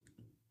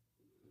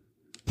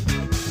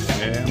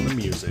And the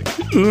music.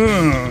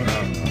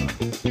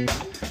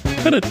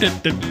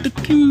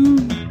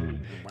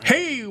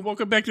 Hey,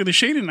 welcome back to the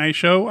Shane and I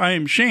Show. I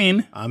am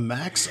Shane. I'm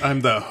Max.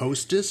 I'm the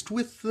hostest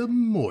with the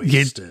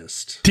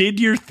moistest. Did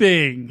your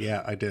thing.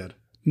 Yeah, I did.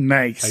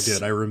 Nice. I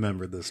did. I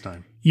remembered this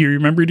time. You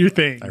remembered your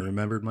thing. I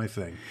remembered my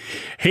thing.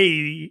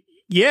 Hey,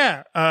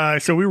 yeah.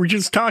 So we were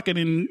just talking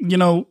and,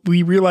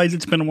 we realized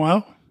it's been a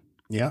while.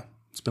 Yeah.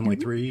 It's been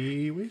like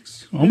 3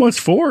 weeks. Almost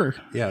 4.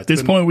 Yeah. At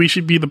this point, we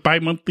should be the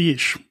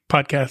bi-monthly-ish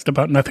podcast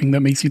about nothing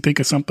that makes you think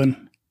of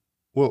something.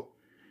 Well,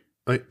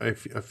 I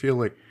feel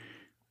like...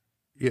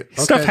 Yeah,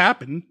 okay. Stuff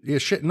happened. Yeah,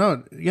 shit.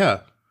 No, yeah.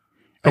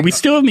 Are we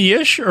still in the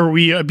ish, or are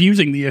we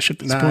abusing the ish at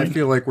this point? I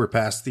feel like we're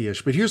past the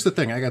ish. But here's the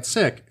thing: I got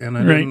sick, and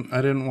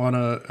I didn't want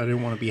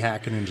to be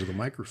hacking into the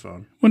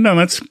microphone. Well, no,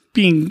 that's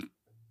being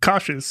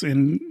cautious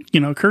and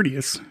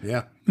courteous.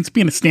 Yeah, it's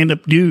being a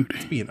stand-up dude.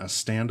 It's being a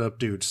stand-up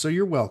dude. So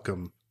you're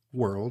welcome,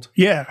 world.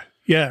 Yeah.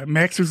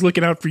 Max was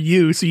looking out for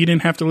you, so you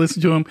didn't have to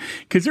listen to him.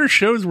 Because there are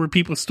shows where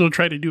people still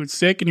try to do it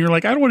sick, and you're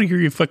like, I don't want to hear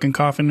you fucking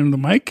coughing into the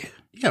mic.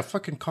 Yeah,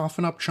 fucking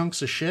coughing up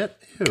chunks of shit.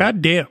 Ew.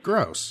 God damn.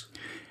 Gross.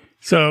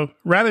 So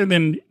rather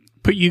than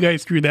put you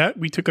guys through that,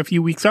 we took a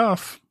few weeks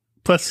off.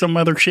 Plus some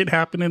other shit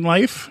happened in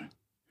life.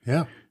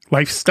 Yeah.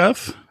 Life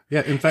stuff.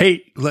 Yeah, in fact,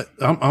 hey,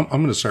 I'm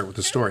going to start with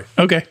the story.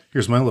 Okay.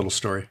 Here's my little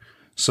story.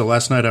 So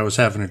last night I was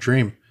having a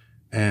dream,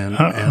 and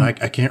I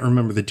can't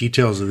remember the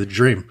details of the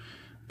dream,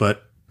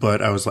 but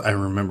I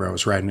remember I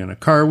was riding in a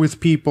car with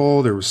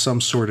people. There was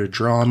some sort of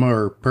drama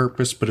or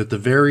purpose, but at the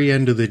very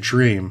end of the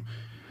dream,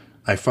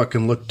 I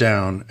fucking looked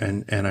down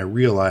and I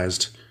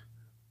realized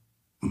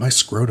my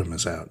scrotum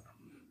is out.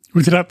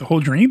 Was it out the whole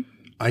dream?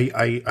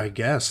 I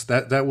guess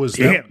that was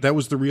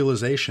the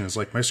realization. It's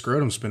like my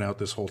scrotum's been out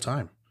this whole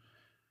time.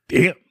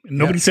 Damn.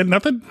 Nobody said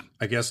nothing?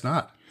 I guess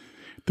not.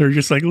 They're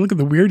just like, look at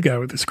the weird guy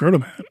with the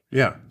scrotum out.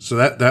 Yeah. So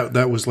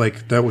that was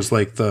like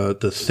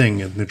the thing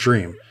in the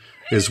dream,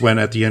 is when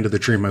at the end of the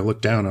dream I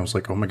looked down, I was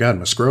like, oh my God,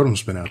 my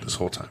scrotum's been out this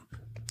whole time.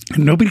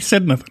 And nobody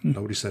said nothing.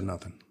 Nobody said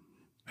nothing.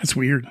 That's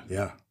weird.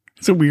 Yeah.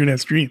 It's a weird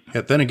ass dream.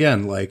 Yeah, then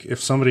again, like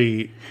if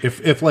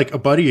like a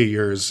buddy of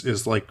yours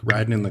is like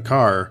riding in the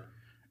car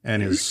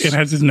and it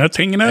has his nuts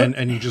hanging out,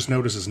 and you just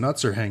notice his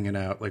nuts are hanging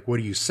out, like what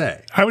do you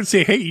say? I would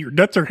say, hey, your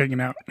nuts are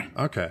hanging out.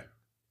 Okay.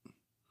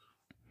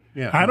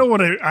 Yeah. I don't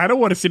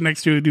want to sit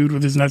next to a dude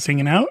with his nuts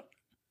hanging out.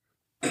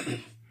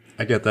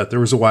 I get that.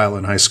 There was a while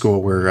in high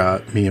school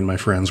where me and my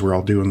friends were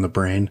all doing the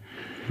brain.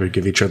 We'd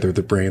give each other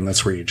the brain.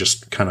 That's where you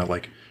just kind of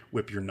like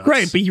whip your nuts.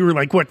 Right, but you were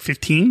like, what,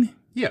 15?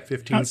 Yeah,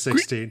 15,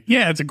 16.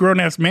 Yeah, it's a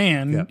grown-ass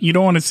man. Yeah. You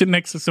don't want to sit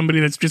next to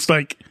somebody that's just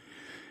like,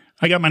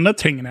 I got my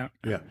nuts hanging out.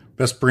 Yeah.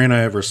 Best brain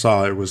I ever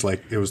saw, it was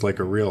like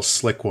a real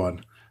slick one.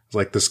 It was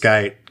like this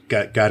guy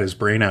got his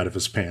brain out of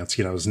his pants,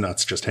 his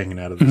nuts just hanging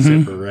out of the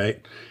zipper,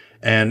 right?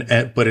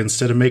 But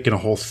instead of making a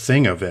whole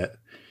thing of it,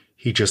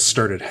 he just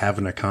started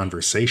having a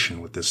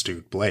conversation with this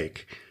dude,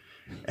 Blake.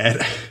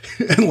 And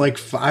like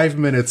 5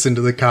 minutes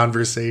into the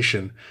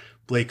conversation,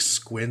 Blake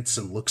squints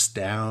and looks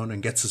down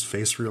and gets his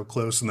face real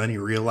close, and then he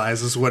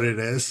realizes what it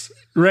is.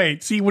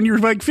 Right. See, when you're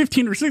like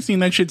 15 or 16,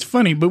 that shit's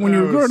funny. But when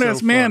you're a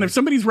grown-ass man, if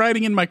somebody's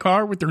riding in my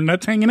car with their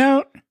nuts hanging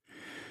out,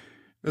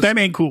 that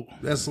ain't cool.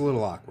 That's a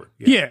little awkward.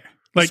 Yeah.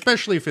 Like,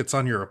 especially if it's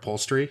on your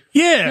upholstery.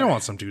 Yeah. You don't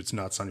want some dude's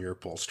nuts on your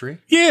upholstery.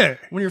 Yeah.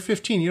 When you're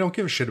 15, you don't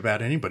give a shit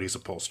about anybody's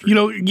upholstery.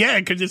 Yeah,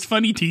 because it's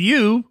funny to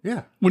you.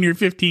 Yeah. When you're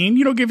 15,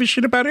 you don't give a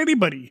shit about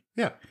anybody.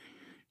 Yeah.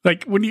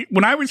 Like,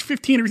 when I was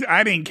 15,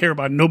 I didn't care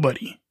about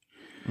nobody.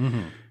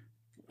 Mm-hmm.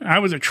 I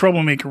was a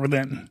troublemaker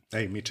then.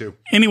 Hey, me too.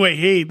 Anyway,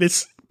 hey,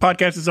 this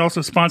podcast is also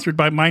sponsored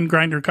by Mind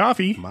Grinder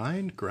Coffee.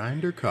 Mind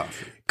Grinder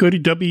Coffee. Go to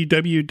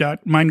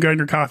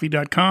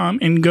www.mindgrindercoffee.com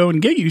and go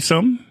and get you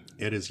some.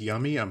 It is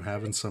yummy. I'm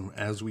having some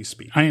as we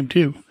speak. I am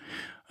too.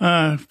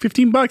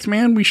 $15,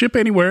 man. We ship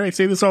anywhere. I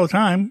say this all the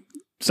time.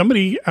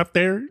 Somebody out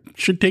there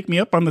should take me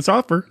up on this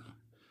offer.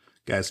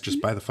 Guys,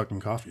 just buy the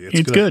fucking coffee.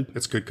 It's good.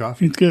 It's good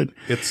coffee. It's good.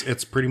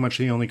 It's pretty much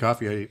the only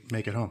coffee I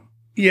make at home.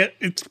 Yeah,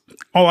 it's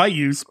all I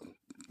use,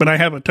 but I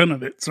have a ton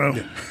of it. So,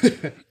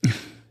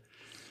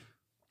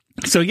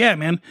 so yeah,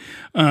 man.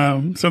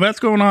 So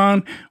that's going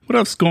on. What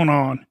else is going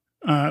on?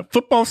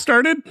 Football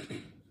started.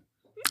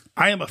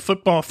 I am a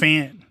football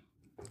fan.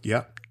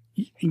 Yeah.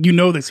 You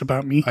know this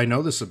about me. I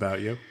know this about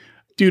you.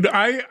 Dude,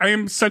 I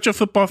am such a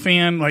football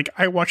fan. Like,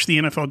 I watch the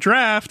NFL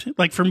draft.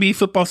 Like, for me,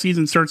 football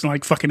season starts in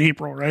like fucking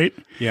April, right?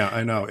 Yeah,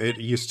 I know. It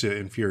used to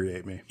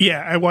infuriate me.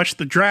 Yeah, I watch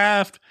the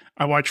draft.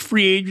 I watch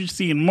free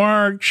agency in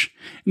March.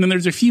 And then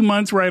there's a few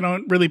months where I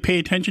don't really pay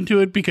attention to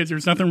it because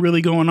there's nothing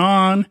really going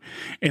on.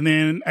 And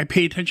then I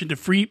pay attention to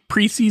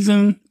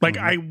preseason. Like,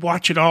 I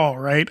watch it all,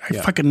 right?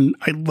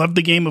 I love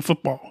the game of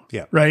football.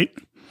 Yeah. Right?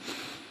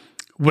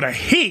 What I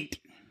hate,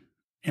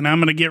 and I'm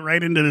going to get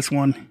right into this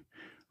one.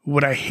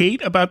 What I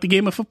hate about the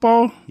game of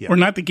football, or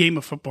not the game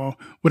of football,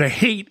 what I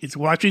hate is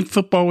watching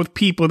football with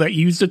people that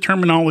use the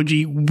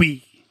terminology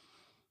 "we."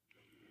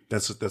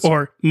 That's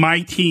or my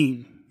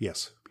team.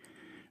 Yes.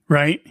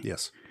 Right?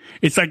 Yes.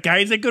 It's like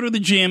guys that go to the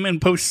gym and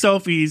post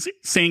selfies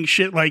saying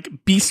shit like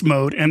beast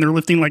mode and they're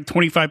lifting like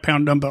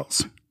 25-pound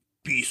dumbbells.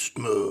 beast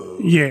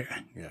mode. Yeah.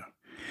 Yeah.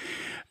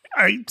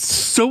 It's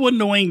so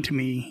annoying to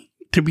me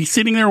to be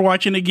sitting there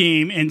watching a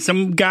game and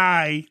some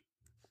guy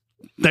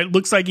that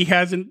looks like he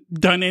hasn't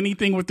done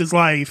anything with his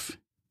life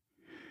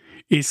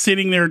is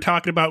sitting there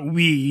talking about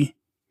we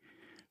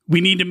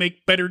need to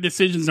make better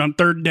decisions on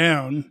third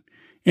down.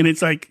 And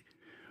it's like,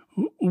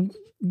 you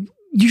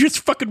just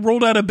fucking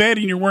rolled out of bed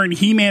and you're wearing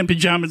He-Man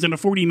pajamas and a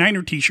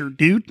 49er t-shirt,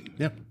 dude.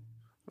 Yeah.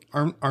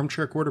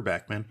 Armchair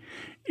quarterback, man.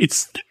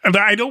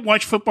 I don't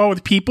watch football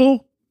with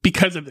people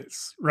because of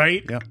this,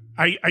 right? Yeah.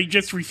 I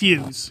just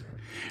refuse.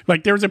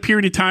 Like there was a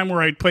period of time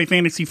where I'd play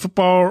fantasy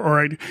football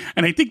and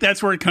I think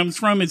that's where it comes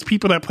from is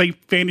people that play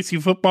fantasy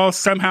football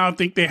somehow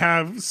think they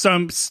have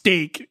some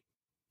stake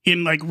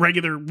in like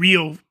regular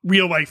real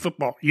life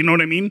football. You know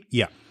what I mean?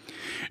 Yeah.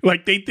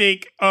 Like they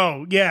think,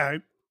 oh yeah,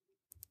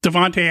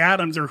 Devontae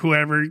Adams or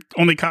whoever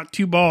only caught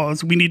 2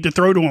 balls. We need to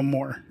throw to him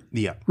more.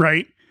 Yeah.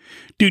 Right?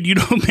 Dude, you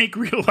don't make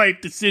real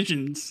life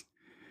decisions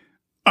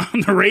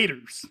on the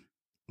Raiders.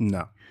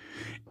 No.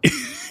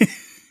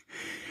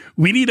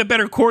 We need a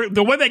better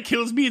The one that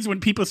kills me is when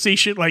people say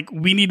shit like,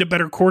 we need a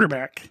better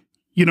quarterback.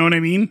 You know what I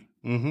mean?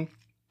 Mm-hmm.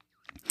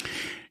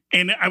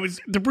 And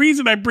the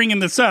reason I'm bringing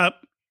this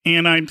up,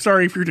 and I'm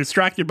sorry if you're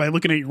distracted by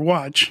looking at your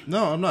watch.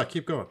 No, I'm not.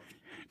 Keep going.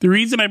 The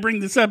reason I bring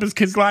this up is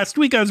because last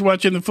week I was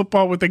watching the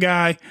football with a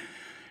guy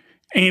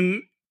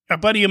and a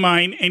buddy of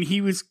mine, and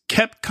he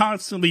kept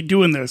constantly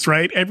doing this,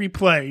 right? Every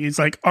play. He's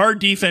like, our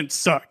defense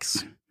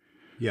sucks.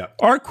 Yeah.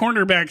 Our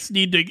cornerbacks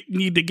need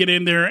to get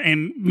in there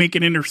and make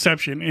an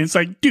interception. And it's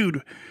like,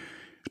 dude,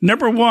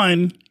 number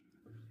one,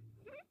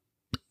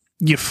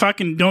 you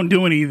fucking don't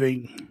do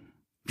anything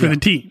for the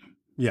team.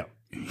 Yeah.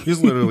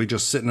 He's literally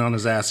just sitting on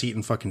his ass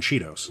eating fucking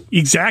Cheetos.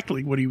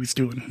 Exactly what he was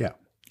doing. Yeah.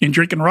 And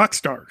drinking rock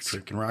stars.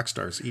 Drinking rock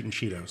stars, eating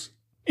Cheetos.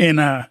 And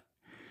I'm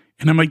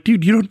like,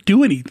 dude, you don't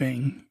do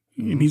anything.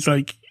 And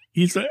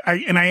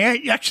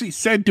I actually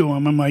said to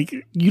him, I'm like,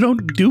 you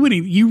don't do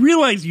anything. You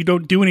realize you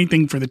don't do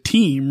anything for the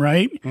team,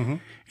 right? Mm-hmm.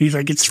 He's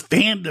like, it's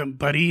fandom,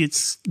 buddy.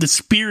 It's the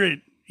spirit.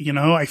 You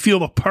know, I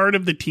feel a part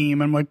of the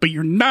team. I'm like, but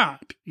you're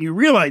not. You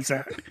realize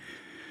that.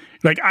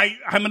 Like,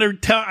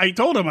 I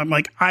told him, I'm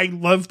like, I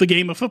love the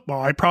game of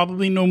football. I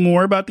probably know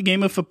more about the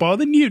game of football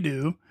than you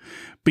do,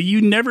 but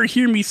you never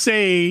hear me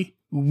say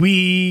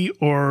we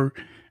or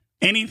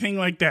anything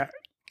like that.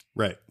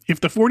 Right. If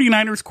the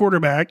 49ers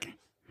quarterback,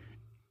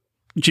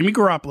 Jimmy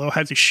Garoppolo,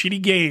 has a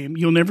shitty game,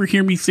 you'll never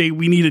hear me say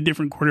we need a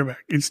different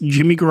quarterback. It's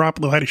Jimmy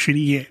Garoppolo had a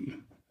shitty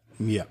game.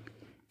 Yeah.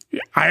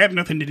 I have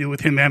nothing to do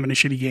with him having a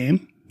shitty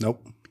game.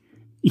 Nope.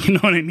 You know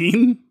what I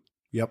mean?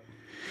 Yep.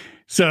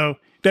 So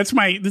this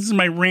is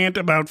my rant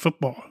about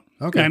football.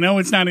 Okay. I know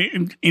it's not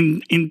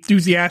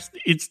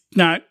enthusiastic. It's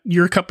not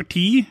your cup of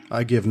tea.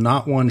 I give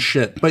not one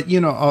shit. But,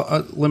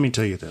 let me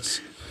tell you this.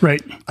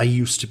 Right. I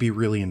used to be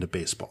really into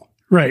baseball.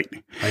 Right.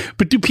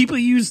 But do people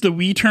use the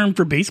we term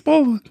for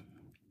baseball?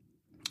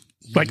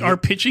 Like our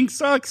pitching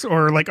sucks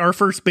or like our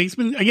first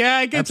baseman? Yeah,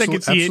 I guess I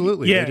could see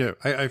absolutely, it. Yeah. They do.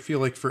 I feel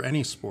like for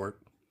any sport.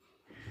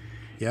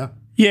 Yeah.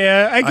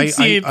 Yeah, I can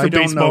see it for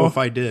baseball. I don't know if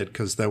I did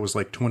because that was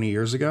like 20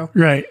 years ago.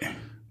 Right.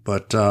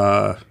 But,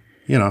 yeah,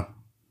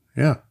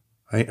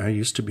 I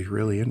used to be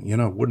really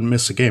in, wouldn't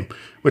miss a game.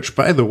 Which,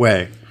 by the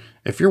way,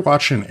 if you're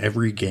watching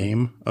every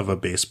game of a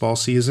baseball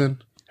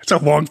season. It's a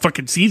long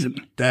fucking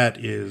season.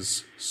 That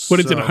is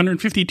What is it,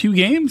 152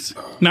 games?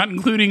 Not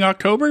including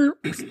October?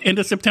 End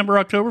of September,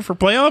 October for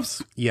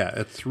playoffs? Yeah,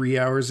 at 3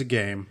 hours a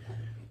game.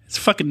 It's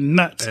fucking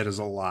nuts. That is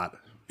a lot.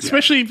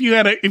 Especially if you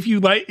like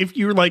a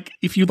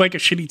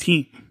shitty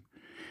team.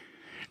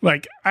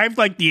 Like, I've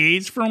liked the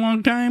A's for a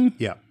long time.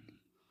 Yeah.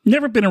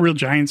 Never been a real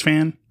Giants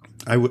fan.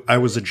 I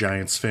was a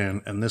Giants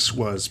fan, and this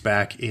was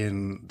back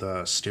in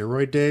the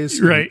steroid days,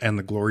 right? And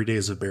the glory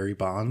days of Barry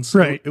Bonds,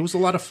 right? It was a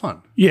lot of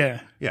fun.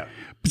 Yeah, yeah.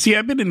 But see,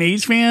 I've been an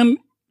A's fan,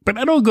 but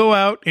I don't go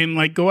out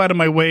of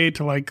my way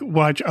to like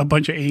watch a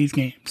bunch of A's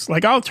games.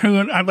 Like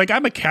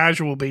I'm a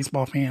casual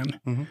baseball fan.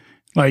 Mm-hmm.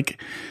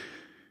 Like,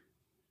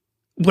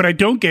 what I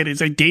don't get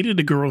is I dated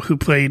a girl who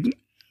played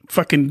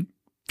fucking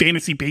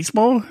fantasy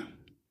baseball,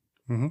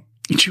 mm-hmm.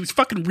 and she was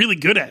fucking really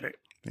good at it.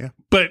 Yeah,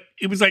 but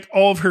it was like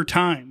all of her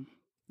time.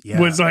 Yeah.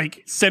 Was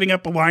like setting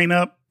up a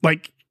lineup,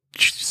 like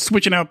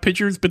switching out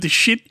pitchers. But the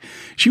shit,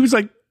 she was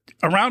like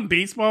around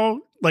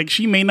baseball. Like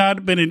she may not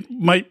have been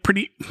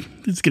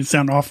this is going to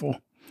sound awful.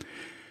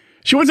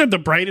 She wasn't the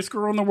brightest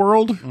girl in the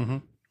world, mm-hmm.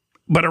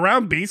 but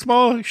around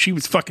baseball, she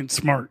was fucking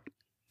smart.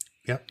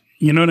 Yeah.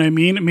 You know what I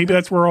mean? Maybe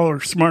that's where all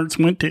her smarts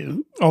went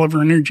to, all of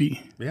her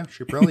energy. Yeah.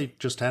 She probably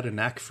just had a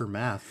knack for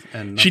math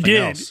and nothing she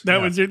did. Else. That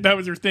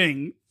was her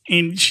thing.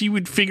 And she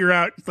would figure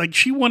out, like,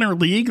 she won her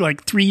league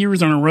like 3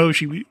 years in a row.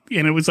 And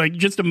it was like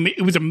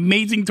it was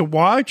amazing to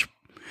watch.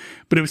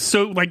 But it was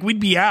so, like, we'd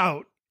be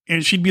out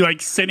and she'd be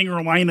like setting her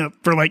lineup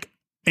for like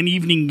an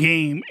evening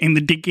game and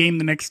the game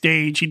the next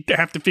day. And she'd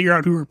have to figure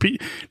out who her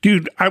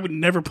dude. I would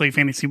never play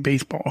fantasy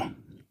baseball.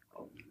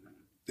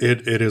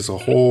 It is a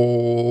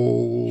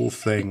whole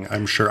thing.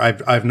 I'm sure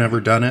I've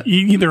never done it.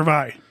 Neither have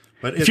I.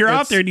 But if you're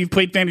out there and you've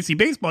played fantasy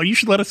baseball, you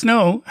should let us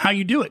know how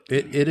you do it.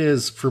 It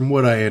is, from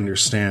what I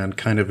understand,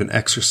 kind of an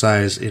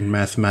exercise in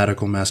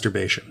mathematical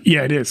masturbation.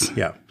 Yeah, it is.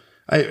 Yeah.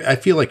 I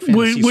feel like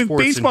fantasy with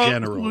sports baseball, in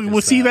general.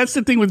 Well, see, that's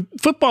the thing with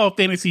football.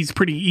 Fantasy is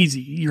pretty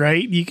easy,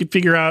 right? You can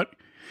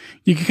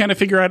kind of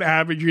figure out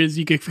averages.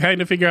 You can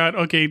kind of figure out,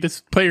 okay,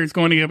 this player is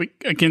going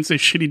against a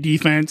shitty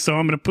defense, so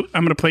I'm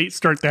gonna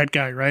start that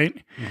guy, right?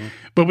 Mm-hmm.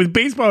 But with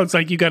baseball, it's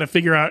like you got to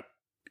figure out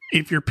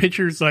if your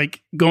pitcher's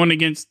like going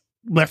against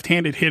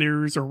left-handed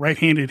hitters or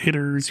right-handed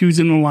hitters, who's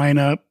in the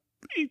lineup.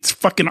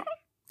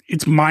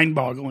 It's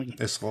mind-boggling.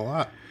 It's a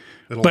lot.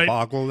 It'll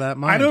boggle that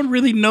mind. I don't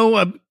really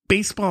know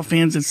baseball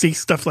fans that say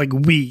stuff like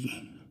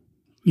 "we."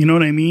 You know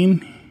what I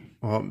mean?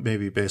 Well,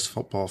 maybe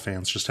baseball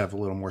fans just have a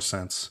little more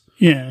sense.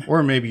 Yeah.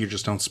 Or maybe you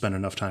just don't spend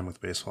enough time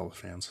with baseball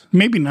fans.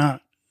 Maybe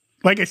not.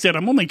 Like I said,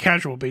 I'm only a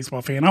casual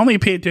baseball fan. I only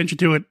pay attention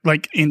to it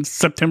like in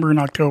September and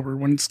October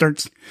when it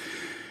starts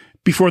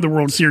before the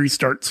World Series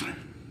starts.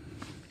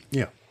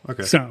 Yeah.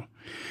 Okay. So,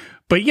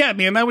 but yeah,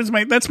 man,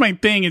 that's my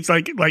thing. It's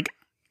like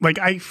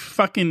I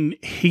fucking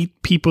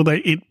hate people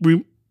that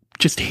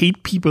just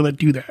hate people that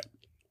do that.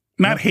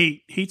 Not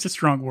hate. Hate's a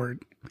strong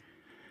word.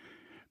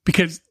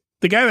 Because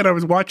the guy that I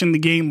was watching the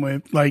game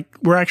with, like,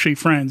 we're actually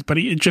friends, but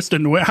it just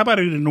annoys. How about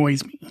it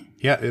annoys me?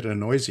 Yeah, it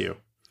annoys you.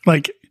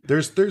 Like,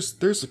 there's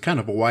a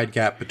kind of a wide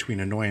gap between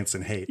annoyance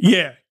and hate.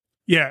 Yeah.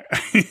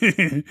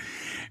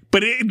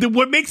 But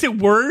what makes it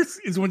worse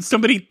is when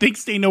somebody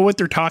thinks they know what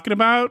they're talking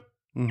about,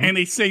 mm-hmm. and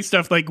they say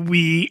stuff like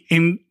 "we,"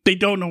 and they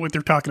don't know what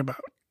they're talking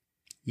about.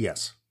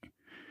 Yes.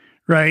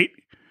 Right?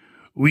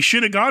 We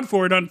should have gone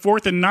for it on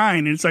 4th and 9.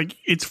 And it's like,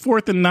 it's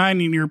 4th and 9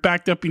 and you're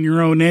backed up in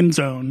your own end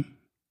zone.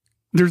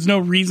 There's no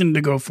reason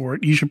to go for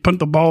it. You should punt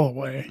the ball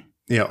away.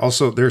 Yeah.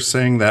 Also, they're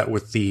saying that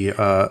with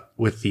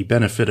the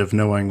benefit of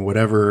knowing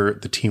whatever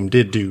the team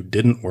did do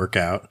didn't work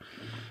out.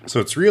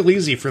 So it's real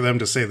easy for them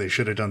to say they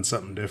should have done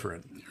something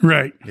different.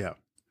 Right. Yeah.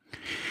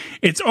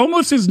 It's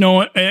almost as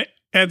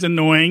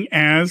annoying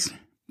as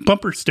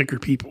bumper sticker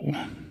people.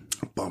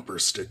 Bumper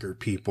sticker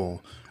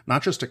people.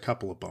 Not just a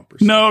couple of bumper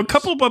stickers. No, a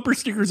couple of bumper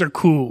stickers are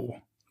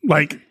cool.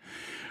 Like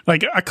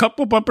a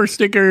couple bumper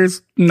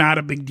stickers, not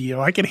a big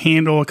deal. I can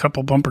handle a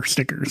couple bumper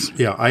stickers.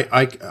 Yeah,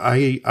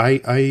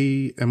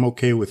 I am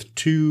okay with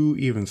 2,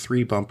 even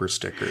 3 bumper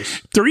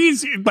stickers. 3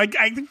 is like,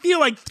 I feel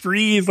like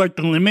 3 is like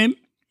the limit.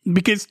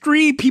 Because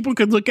 3 people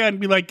could look at and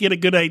be like, get a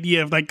good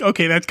idea of like,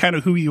 okay, that's kind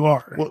of who you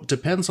are. Well, it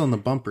depends on the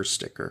bumper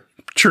sticker.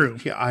 True.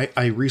 Yeah,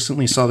 I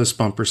recently saw this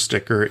bumper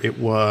sticker. It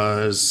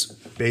was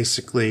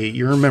basically,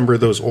 you remember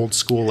those old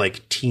school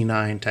like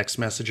T9 text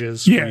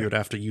messages where you would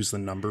have to use the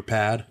number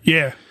pad?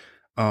 Yeah.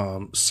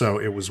 So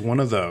it was one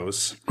of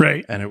those.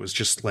 Right. And it was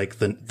just like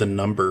the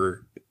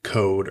number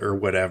code or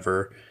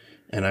whatever.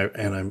 And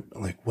I'm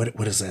like, what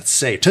does that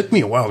say? It took me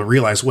a while to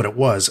realize what it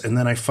was, and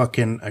then I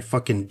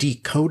fucking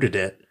decoded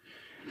it.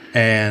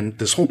 And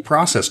this whole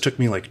process took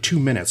me like 2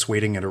 minutes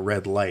waiting at a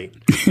red light.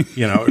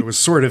 It was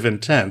sort of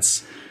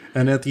intense.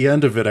 And at the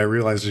end of it, I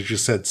realized it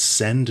just said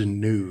 "send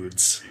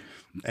nudes."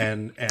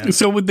 And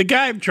so with the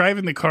guy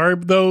driving the car,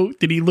 though,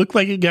 did he look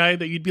like a guy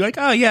that you'd be like,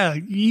 oh yeah,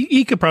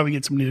 he could probably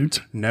get some nudes?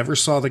 Never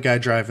saw the guy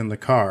driving the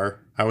car.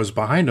 I was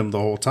behind him the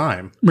whole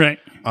time. Right.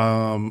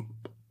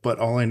 But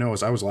all I know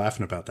is I was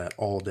laughing about that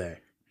all day.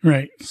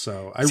 Right.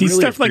 So I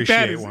really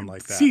appreciate one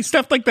like that. See,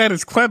 stuff like that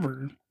is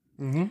clever.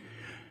 Mm-hmm.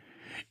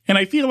 And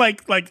I feel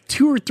like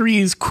 2 or 3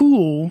 is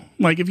cool.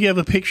 Like if you have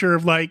a picture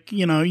of like,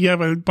 you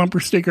have a bumper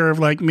sticker of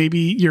like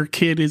maybe your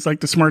kid is like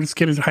the smartest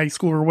kid in high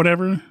school or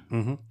whatever.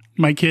 Mm-hmm.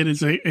 My kid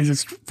is a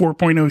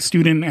 4.0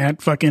 student at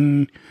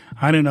fucking,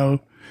 I don't know,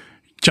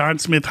 John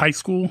Smith High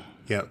School.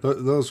 Yeah,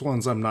 those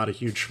ones I'm not a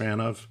huge fan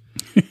of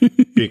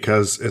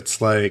because it's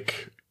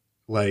like,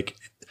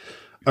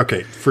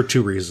 okay, for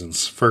 2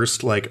 reasons.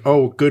 First, like,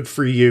 oh, good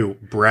for you,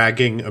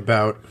 bragging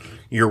about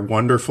your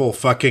wonderful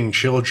fucking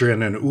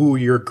children and ooh,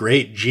 your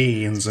great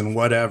genes and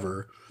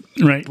whatever.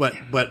 Right. But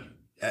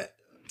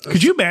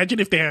could you imagine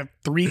if they have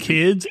 3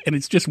 kids and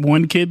it's just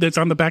one kid that's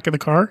on the back of the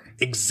car?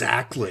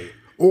 Exactly.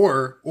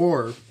 Or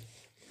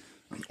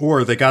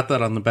they got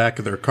that on the back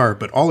of their car,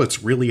 but all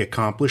it's really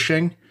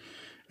accomplishing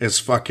is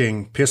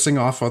fucking pissing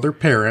off other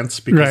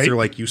parents because they're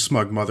like, you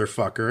smug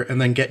motherfucker,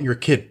 and then getting your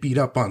kid beat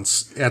up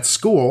at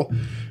school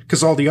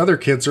because all the other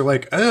kids are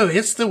like, oh,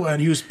 it's the one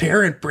whose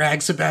parent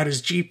brags about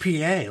his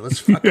GPA. Let's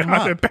fuck him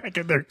up. On the back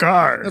of their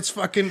car. Let's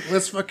fucking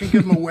give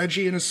him a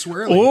wedgie and a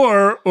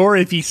swirly. Or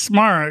if he's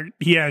smart,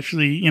 he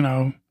actually,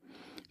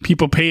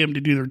 people pay him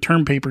to do their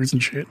term papers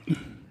and shit.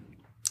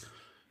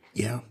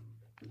 Yeah.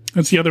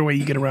 That's the other way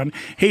you get around.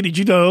 Hey, did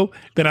you know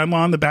that I'm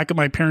on the back of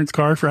my parents'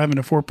 car for having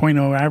a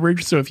 4.0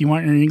 average? So if you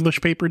want your English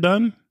paper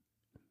done,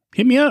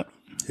 hit me up.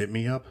 Hit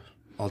me up.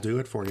 I'll do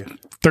it for you.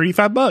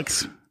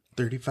 $35.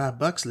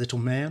 $35, little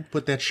man.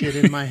 Put that shit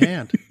in my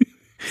hand.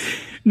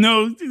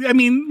 No, I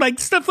mean, like,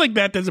 stuff like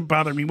that doesn't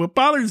bother me. What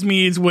bothers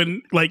me is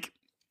when, like,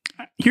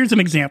 here's an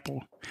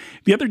example.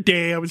 The other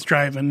day I was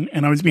driving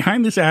and I was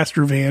behind this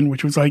Astrovan,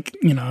 which was like,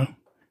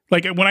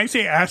 like when I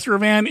say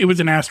Astrovan, it was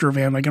an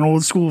Astrovan, like an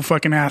old school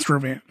fucking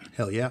Astrovan.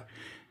 Hell yeah.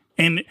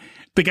 And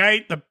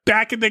the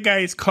back of the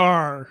guy's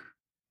car,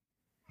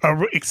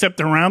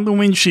 except around the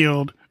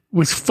windshield,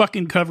 was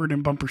fucking covered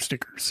in bumper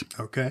stickers.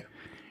 Okay.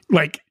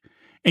 Like,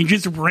 and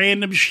just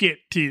random shit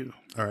too.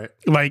 All right.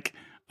 Like,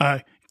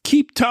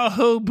 keep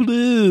Tahoe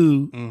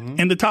blue. Mm-hmm.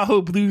 And the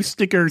Tahoe blue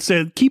sticker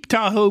said, keep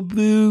Tahoe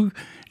blue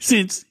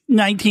since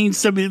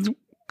 1970.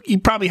 He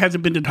probably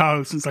hasn't been to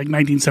Tahoe since like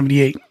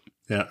 1978.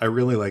 Yeah, I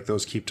really like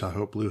those Keep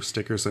Tahoe blue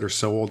stickers that are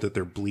so old that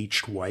they're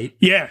bleached white.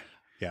 Yeah.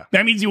 Yeah.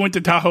 That means you went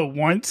to Tahoe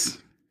once.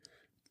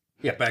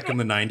 Yeah, back in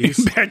the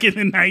 90s. Back in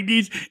the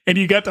 90s. And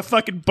you got the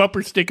fucking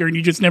bumper sticker and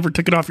you just never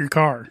took it off your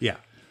car. Yeah.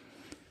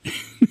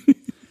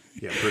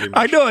 Yeah, pretty much.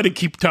 I know how to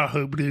keep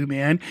Tahoe blue,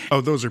 man.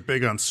 Oh, those are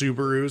big on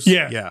Subarus?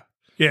 Yeah. Yeah.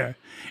 Yeah.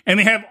 And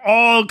they have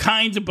all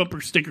kinds of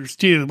bumper stickers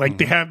too. Like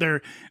they have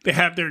their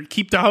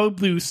Keep Tahoe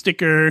blue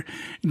sticker,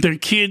 their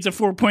Kids a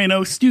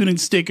 4.0 student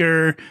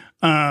sticker.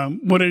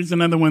 What is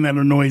another one that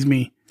annoys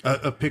me?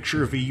 A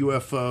picture of a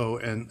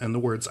UFO and the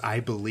words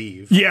 "I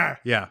believe." Yeah.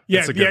 Yeah.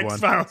 Yeah. That's a The good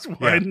X-Files one.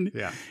 one.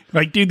 Yeah.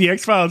 Like, dude, the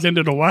X-Files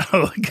ended a while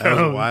ago. That was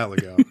a while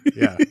ago.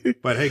 Yeah.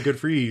 But hey, good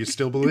for you. You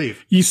still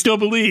believe. You still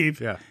believe.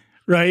 Yeah.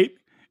 Right?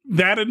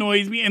 That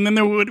annoys me. And then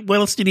what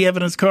else did he have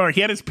in his car?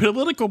 He had his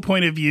political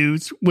point of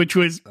views, which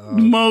was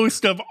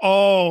most of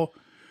all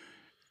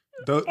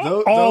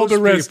all the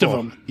rest of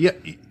them. Yeah.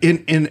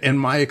 In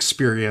my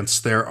experience,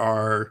 there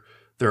are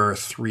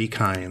three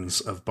kinds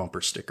of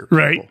bumper sticker people.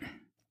 Right.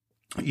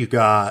 You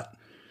got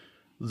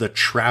the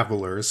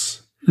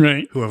travelers,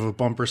 right, who have a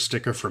bumper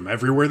sticker from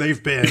everywhere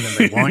they've been and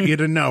they want you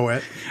to know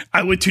it.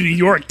 I went to New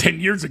York 10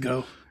 years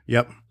ago.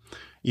 Yep.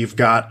 You've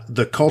got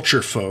the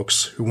culture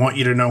folks who want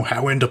you to know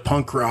how into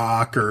punk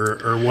rock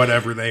or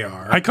whatever they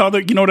are.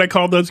 You know what I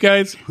called those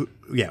guys? Who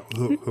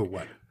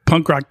what?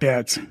 Punk rock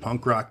dads.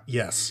 Punk rock,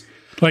 yes.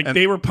 Like,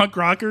 they were punk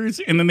rockers,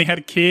 and then they had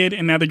a kid,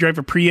 and now they drive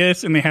a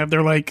Prius, and they have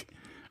their, like,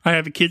 I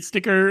have a kid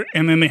sticker,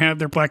 and then they have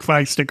their Black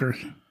Flag sticker.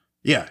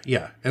 Yeah,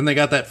 yeah. And they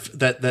got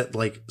that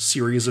like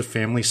series of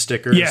family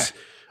stickers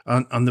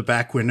on the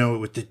back window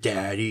with the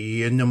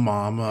daddy and the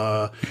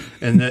mama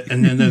and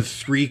then the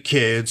three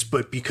kids,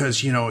 but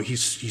because, you know,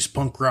 he's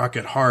punk rock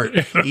at heart,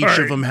 each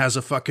of them has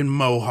a fucking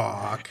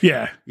mohawk.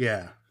 Yeah.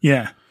 Yeah.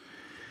 Yeah.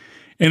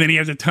 And then he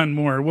has a ton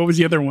more. What was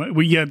the other one?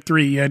 We had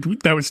three.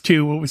 That was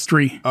two. What was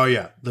three? Oh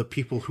yeah, the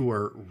people who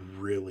are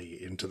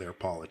really into their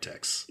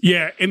politics.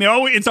 Yeah, and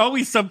it's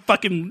always some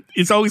fucking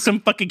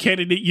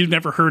candidate you've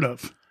never heard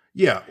of.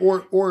 Yeah,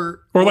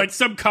 or like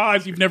some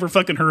cause you've never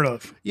fucking heard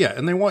of. Yeah,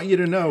 and they want you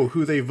to know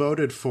who they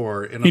voted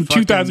for in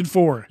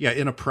 2004. Yeah,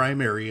 in a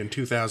primary in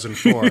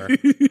 2004.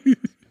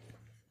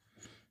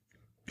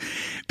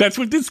 That's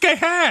what this guy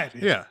had.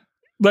 Yeah.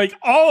 Like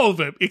all of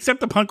them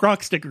except the punk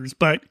rock stickers,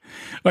 but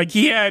like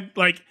he had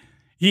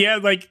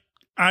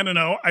I don't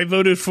know, I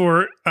voted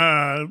for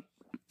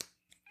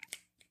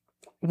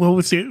what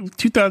was it?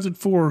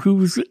 2004. Who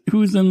was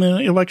in the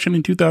election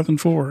in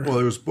 2004? Well,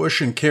 it was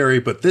Bush and Kerry,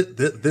 but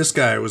this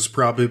guy was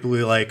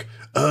probably like,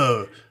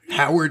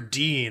 Howard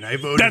Dean. I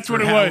voted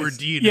for Howard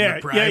Dean in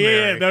the primary.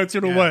 Yeah. That's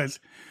what it was.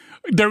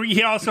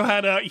 He also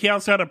had a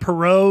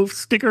Perot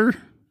sticker,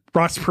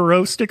 Ross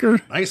Perot sticker.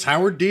 Nice,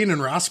 Howard Dean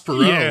and Ross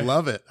Perot. Yeah.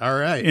 Love it. All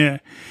right. Yeah,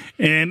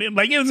 and it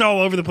was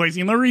all over the place.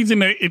 And the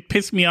reason it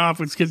pissed me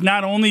off was because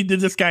not only did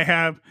this guy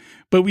have,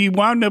 but we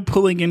wound up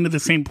pulling into the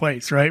same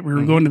place, right? We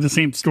were going to the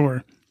same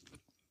store.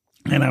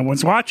 And I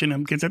was watching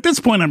him because at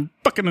this point I'm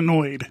fucking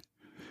annoyed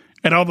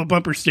at all the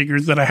bumper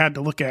stickers that I had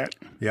to look at.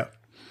 Yeah.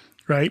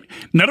 Right?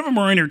 None of them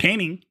were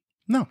entertaining.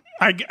 No.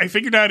 I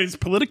figured out his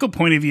political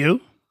point of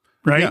view,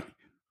 right? Yeah.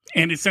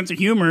 And his sense of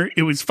humor.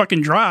 It was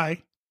fucking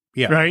dry.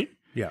 Yeah. Right?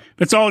 Yeah.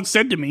 That's all it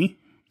said to me.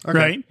 Okay.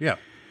 Right? Yeah.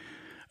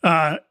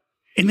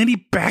 And then he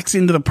backs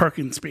into the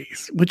parking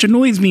space, which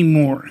annoys me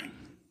more.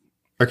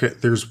 Okay.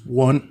 There's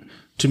one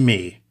to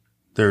me.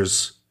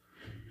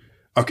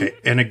 Okay,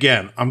 and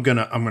again, I'm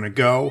gonna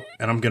go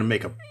and I'm gonna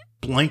make a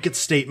blanket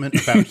statement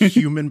about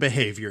human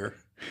behavior.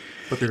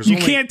 But you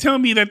can't tell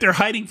me that they're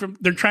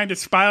trying to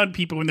spy on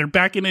people when they're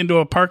backing into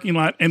a parking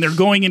lot and they're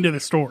going into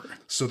the store.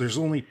 So there's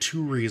only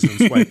two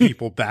reasons why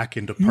people back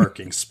into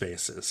parking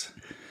spaces.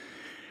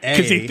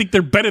 Because they think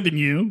they're better than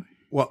you.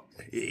 Well,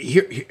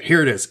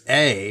 here it is.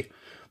 A,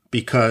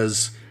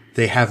 because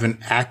they have an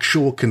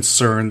actual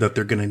concern that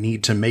they're going to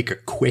need to make a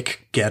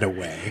quick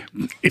getaway.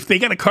 If they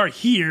got a car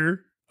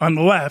here on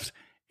the left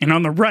and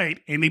on the right,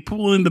 and they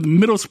pull into the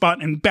middle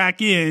spot and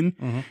back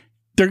in,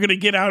 they're going to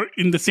get out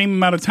in the same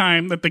amount of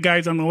time that the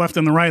guys on the left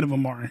and the right of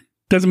them are.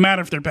 Doesn't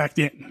matter if they're backed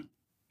in.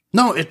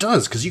 No, it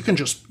does, because you can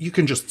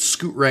just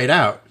scoot right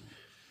out.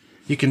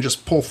 You can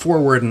just pull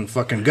forward and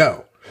fucking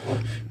go.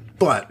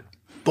 But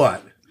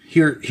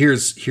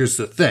here's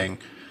the thing.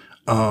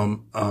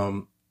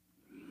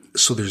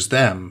 so there's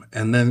them,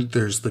 and then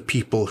there's the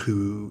people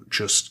who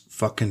just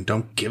fucking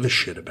don't give a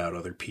shit about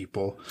other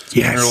people.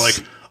 Yes. And they're like,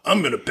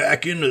 I'm going to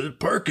back into the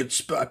parking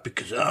spot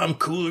because I'm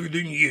cooler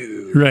than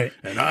you. Right.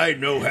 And I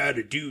know how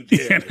to do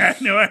this. And I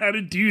know how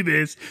to do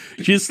this.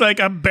 Just like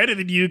I'm better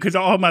than you because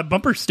of all my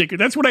bumper stickers.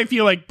 That's what I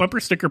feel like bumper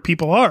sticker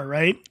people are,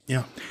 right?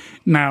 Yeah.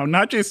 Now,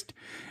 not just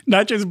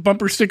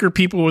bumper sticker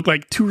people with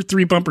like 2 or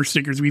 3 bumper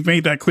stickers. We've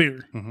made that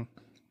clear. Mm-hmm.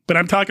 But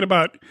I'm talking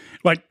about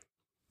like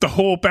the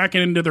whole back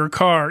end of their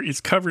car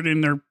is covered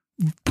in their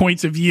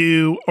points of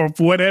view of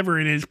whatever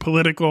it is,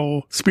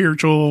 political,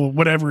 spiritual,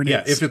 whatever it is.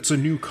 Yeah, if it's a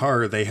new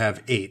car, they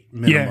have 8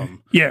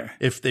 minimum. Yeah.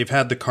 If they've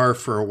had the car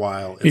for a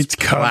while, it's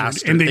covered.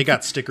 plastered. And they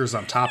got stickers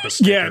on top of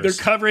stickers. Yeah, they're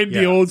covering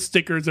the old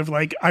stickers of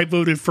like, I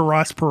voted for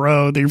Ross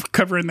Perot. They're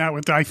covering that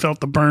with I felt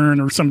the burn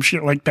or some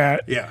shit like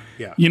that. Yeah,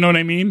 yeah. You know what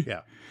I mean?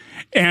 Yeah.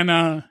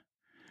 And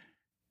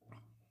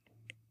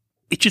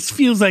it just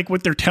feels like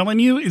what they're telling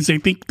you is they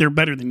think they're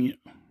better than you.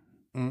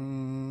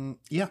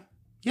 Yeah.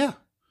 Yeah.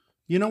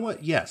 You know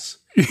what? Yes.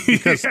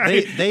 Because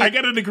I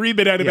got an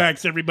agreement out of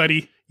Max,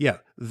 everybody. Yeah.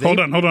 Hold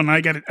on.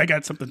 I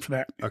got something for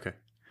that. Okay.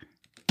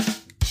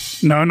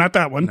 No, not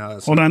that one. No,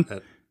 Hold on.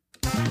 That.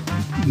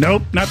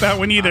 Nope, not that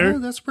one either. Oh,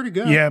 that's pretty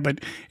good. Yeah, but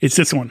it's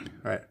this one.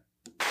 All right.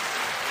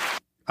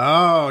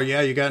 Oh,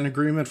 yeah, you got an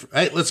agreement.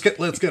 Hey, let's get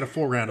a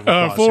full round of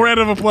applause. Full round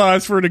of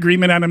applause for an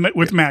agreement out of,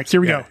 with Max.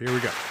 Here we go. Here we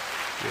go.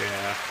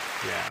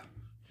 Yeah.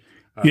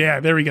 Yeah,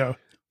 there we go.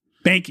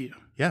 Thank you.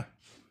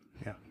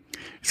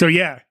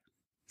 Yeah.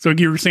 So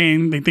you were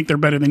saying they think they're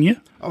better than you?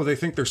 Oh, they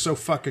think they're so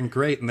fucking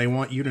great, and they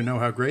want you to know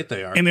how great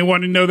they are. And they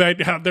want to know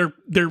that how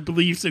their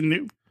beliefs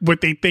and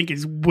what they think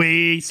is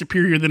way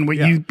superior than what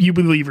you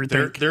believe or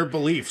think. Their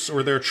beliefs,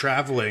 or their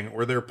traveling,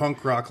 or their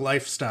punk rock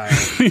lifestyle.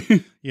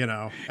 You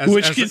know, as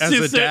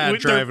a dad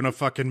driving a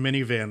fucking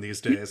minivan these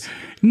days.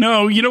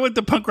 No, you know what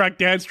the punk rock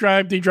dads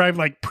drive? They drive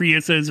like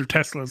Priuses or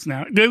Teslas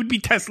now. They would be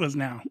Teslas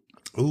now.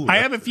 Ooh, I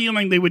have a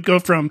feeling they would go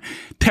from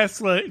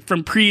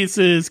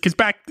Priuses, because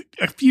back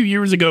a few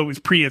years ago it was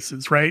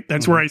Priuses, right?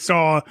 That's where I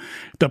saw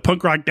the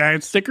punk rock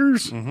dad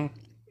stickers.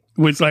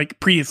 Was like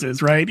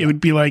Priuses, right? It would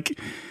be like,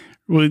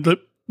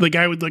 the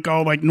guy would look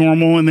all like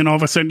normal, and then all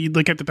of a sudden you'd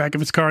look at the back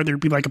of his car, there'd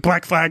be like a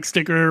Black Flag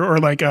sticker or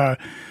like a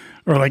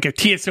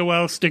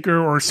TSOL sticker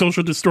or a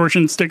Social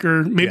Distortion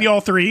sticker, maybe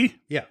all 3.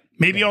 Yeah,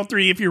 maybe all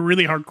 3 if you're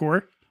really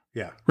hardcore.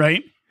 Yeah,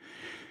 right.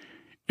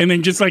 And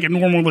then just like a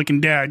normal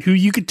looking dad who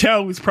you could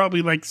tell was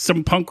probably like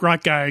some punk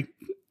rock guy,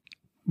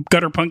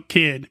 gutter punk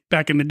kid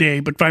back in the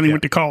day, but finally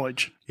went to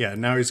college. Yeah,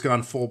 now he's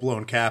gone full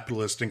blown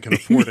capitalist and can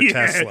afford a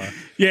Tesla.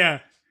 Yeah,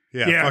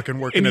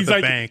 fucking working at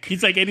the bank.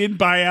 He's like, I didn't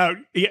buy out.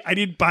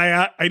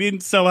 I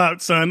didn't sell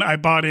out, son. I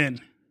bought in.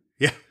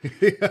 Yeah.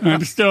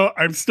 I'm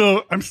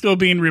still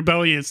being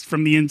rebellious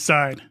from the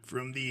inside.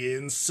 From the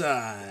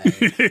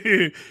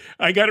inside.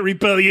 I got a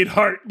rebellious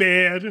heart,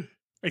 man.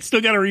 I still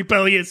got a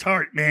rebellious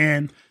heart,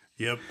 man.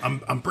 Yep,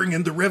 I'm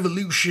bringing the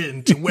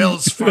revolution to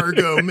Wells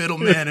Fargo middle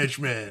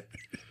management.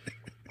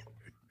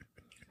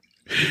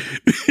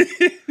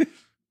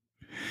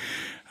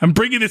 I'm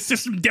bringing the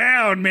system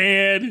down,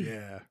 man.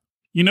 Yeah.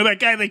 You know that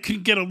guy that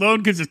couldn't get a loan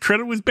because his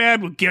credit was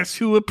bad? Well, guess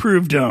who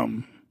approved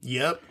him?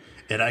 Yep.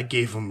 And I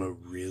gave him a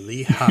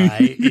really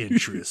high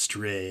interest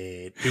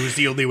rate. It was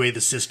the only way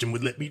the system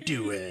would let me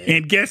do it.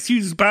 And guess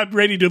who's about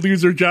ready to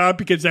lose their job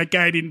because that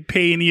guy didn't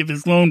pay any of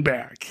his loan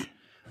back?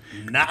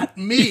 Not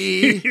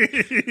me.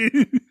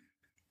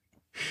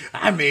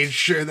 I made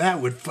sure that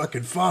would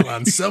fucking fall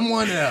on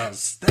someone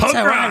else. That's Punk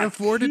how rock. I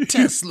afford a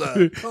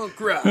Tesla.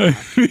 Punk rock.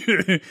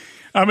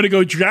 I'm going to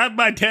go drive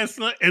my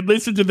Tesla and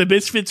listen to the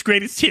Misfits'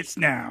 greatest hits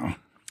now.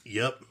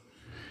 Yep.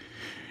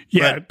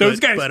 Yeah,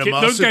 those guys. But I'm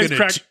also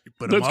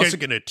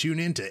going to tune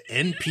into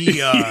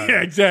NPR.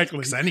 Yeah, exactly.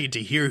 Because I need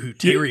to hear who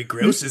Terry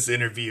Gross is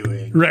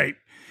interviewing. Right.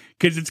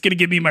 Because it's going to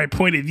give me my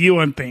point of view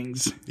on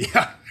things.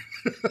 Yeah.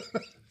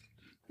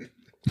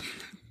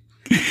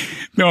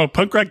 No,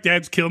 punk rock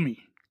dads kill me.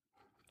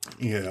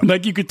 Yeah.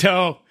 Like you could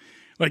tell,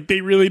 like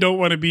they really don't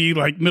want to be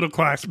like middle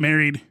class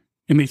married,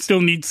 and they still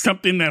need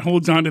something that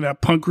holds on to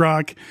that punk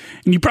rock.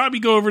 And you probably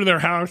go over to their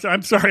house.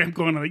 I'm sorry, I'm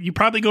going on. You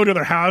probably go to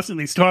their house and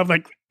they still have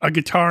like a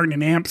guitar and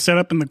an amp set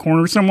up in the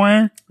corner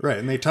somewhere. Right,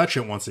 and they touch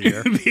it once a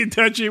year. They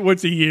touch it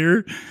once a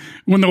year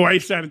when the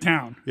wife's out of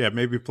town. Yeah,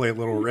 maybe play a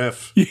little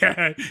riff.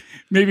 Yeah,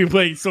 maybe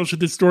play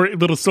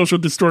little social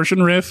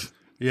distortion riff.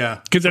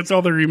 Yeah, because that's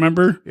all they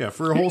remember. Yeah,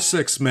 for a whole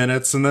 6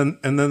 minutes, and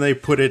then they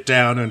put it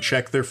down and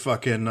check their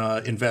fucking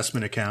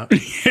investment account.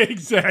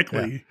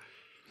 Exactly.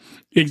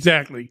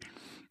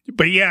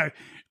 But yeah,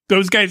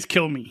 those guys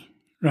kill me,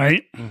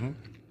 right?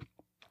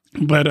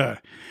 Mm-hmm.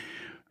 But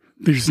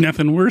there's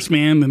nothing worse,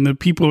 man, than the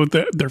people with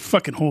their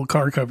fucking whole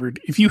car covered.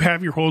 If you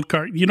have your whole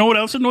car, you know what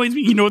else annoys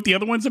me? You know what the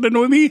other ones that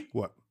annoy me?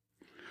 What?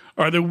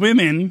 Are the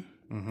women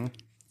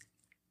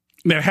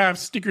that have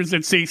stickers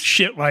that say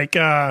shit like,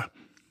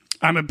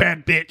 I'm a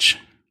bad bitch.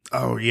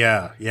 Oh,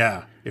 yeah,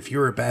 yeah. If you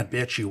were a bad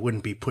bitch, you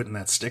wouldn't be putting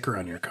that sticker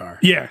on your car.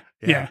 Yeah.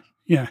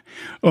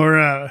 Or,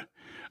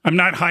 I'm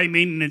not high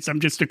maintenance,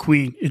 I'm just a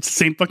queen. It's the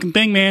same fucking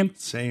thing, man.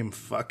 Same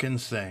fucking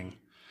thing.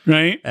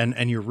 Right?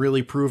 And you're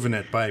really proving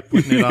it by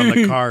putting it on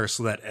the car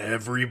so that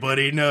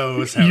everybody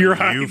knows how You're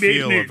high you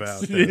feel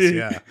maintenance. about this.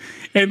 Yeah.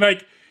 And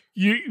like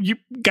you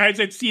guys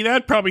that see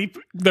that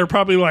they're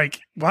probably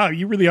like, wow,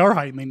 you really are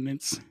high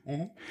maintenance.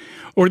 Mm-hmm.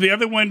 Or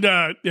the one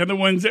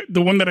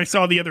that I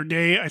saw the other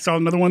day, I saw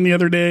another one the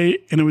other day,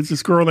 and it was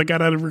this girl that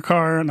got out of her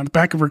car, and on the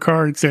back of her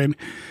car it said,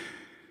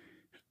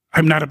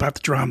 "I'm not about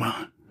the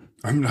drama."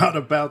 I'm not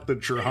about the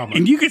drama.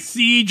 And you could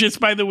see just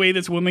by the way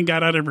this woman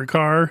got out of her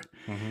car,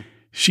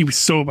 she was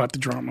so about the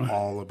drama.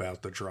 All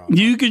about the drama.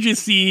 You could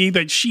just see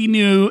that she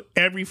knew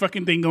every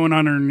fucking thing going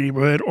on in her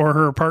neighborhood or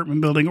her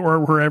apartment building or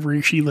wherever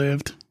she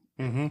lived.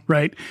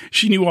 Right?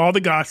 She knew all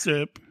the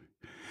gossip.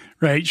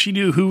 Right? She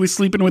knew who was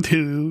sleeping with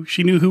who.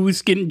 She knew who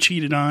was getting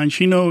cheated on.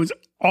 She knows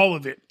all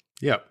of it.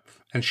 Yep.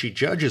 And she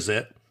judges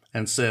it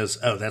and says,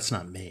 "Oh, that's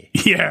not me.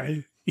 Yeah.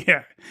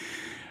 Yeah.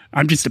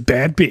 I'm just a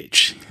bad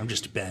bitch." I'm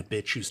just a bad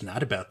bitch who's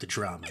not about the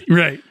drama."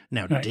 Right.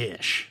 Now Right.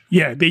 dish.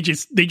 Yeah, they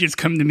just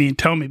come to me and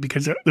tell me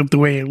because of the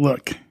way I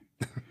look.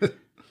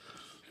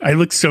 I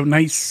look so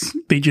nice.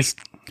 They just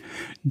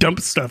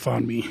dump stuff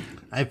on me.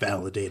 I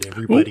validate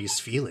everybody's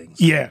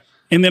feelings. Yeah,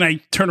 and then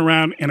I turn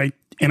around and I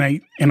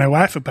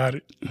laugh about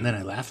it. And then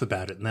I laugh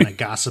about it, and then I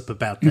gossip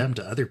about them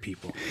to other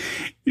people.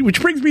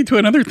 Which brings me to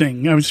another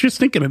thing. I was just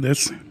thinking of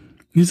this.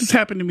 This has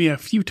happened to me a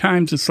few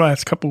times this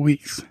last couple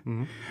weeks.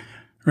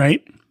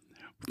 Right?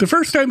 The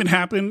first time it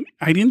happened,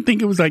 I didn't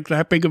think it was like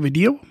that big of a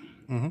deal.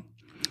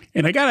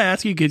 And I got to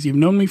ask you because you've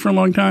known me for a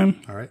long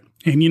time. All right.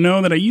 And you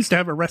know that I used to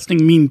have a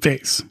resting mean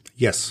face.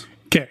 Yes.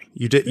 Okay.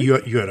 You did. You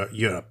had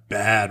a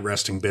bad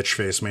resting bitch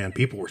face, man.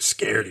 People were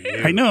scared of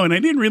you. I know. And I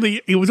didn't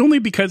really, it was only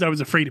because I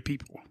was afraid of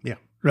people. Yeah.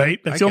 Right?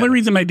 That's the only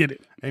reason I did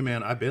it. Hey,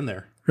 man, I've been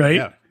there. Right?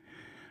 Yeah.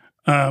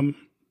 And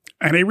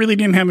I really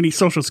didn't have any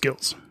social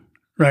skills.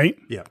 Right?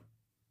 Yeah.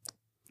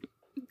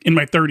 In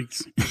my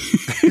 30s.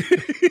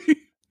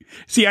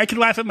 See, I could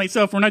laugh at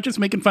myself. We're not just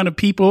making fun of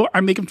people.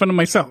 I'm making fun of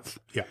myself.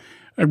 Yeah.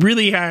 I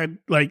really had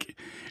like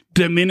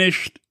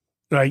diminished,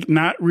 like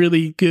not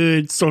really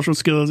good social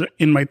skills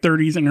in my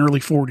 30s and early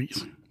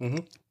 40s.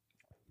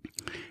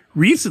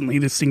 Recently,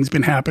 this thing's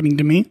been happening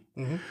to me.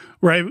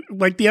 Where I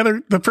like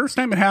the first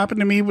time it happened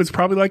to me was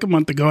probably like a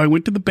month ago. I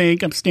went to the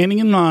bank. I'm standing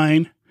in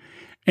line,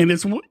 and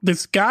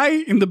this guy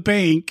in the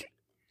bank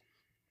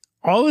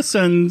all of a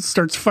sudden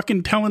starts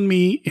fucking telling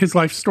me his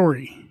life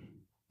story.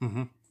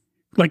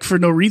 Like for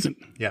no reason.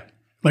 Yeah.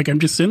 Like I'm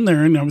just sitting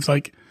there and I was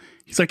like,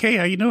 he's like, "Hey,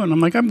 how you doing?" I'm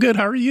like, "I'm good.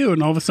 How are you?"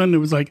 And all of a sudden it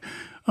was like,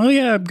 "Oh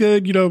yeah, I'm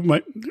good. You know,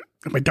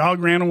 my dog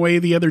ran away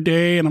the other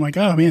day." And I'm like,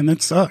 "Oh man,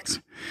 that sucks."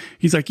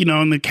 He's like,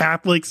 and the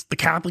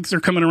Catholics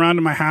are coming around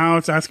to my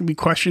house asking me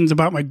questions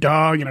about my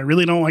dog. And I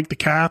really don't like the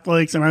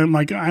Catholics. And I'm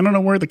like, I don't know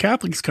where the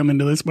Catholics come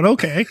into this, but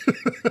okay.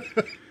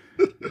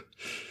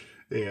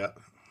 Yeah.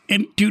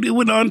 And dude, it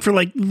went on for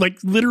like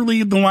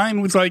literally the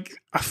line was like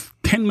a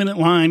 10-minute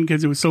line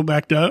because it was so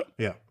backed up.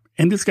 Yeah.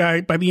 And this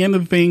guy, by the end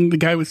of the thing, the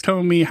guy was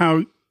telling me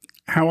how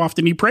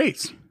often he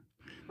prays.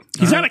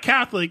 He's not a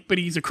Catholic, but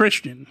he's a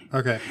Christian.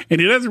 Okay.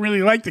 And he doesn't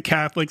really like the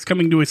Catholics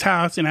coming to his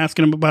house and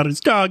asking him about his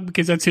dog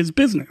because that's his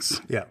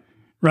business. Yeah.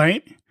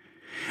 Right?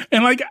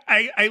 And like,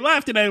 I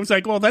laughed and I was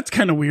like, well, that's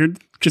kind of weird.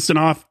 Just an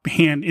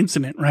offhand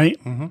incident, right?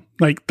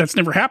 Like, that's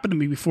never happened to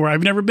me before.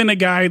 I've never been a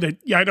guy that,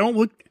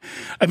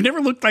 I've never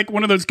looked like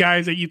one of those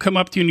guys that you come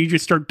up to and you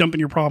just start dumping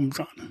your problems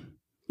on.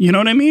 You know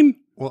what I mean?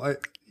 Well,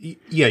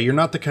 yeah, you're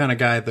not the kind of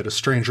guy that a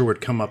stranger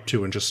would come up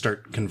to and just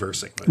start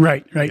conversing with.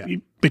 Right. Yeah.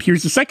 But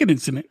here's the second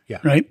incident. Yeah.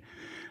 Right?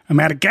 I'm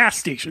at a gas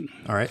station.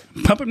 All right.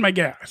 Pumping my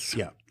gas.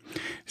 Yeah.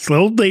 This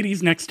little old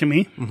lady's next to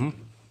me.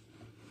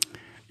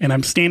 And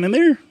I'm standing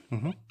there.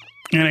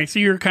 And I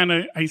see her kind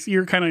of,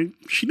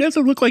 she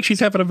doesn't look like she's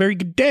having a very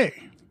good day.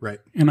 Right.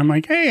 And I'm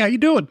like, "Hey, how you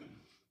doing?"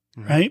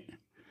 Right?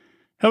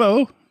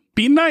 "Hello."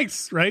 Being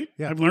nice, right?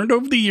 Yeah. I've learned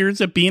over the years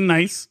that being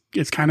nice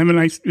is kind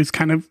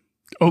of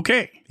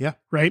okay. Yeah.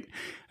 Right?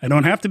 I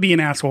don't have to be an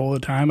asshole all the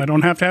time. I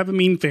don't have to have a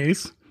mean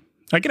face.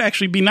 I could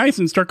actually be nice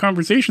and start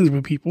conversations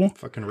with people.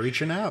 Fucking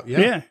reaching out. Yeah.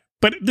 Yeah.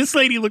 But this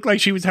lady looked like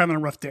she was having a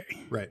rough day.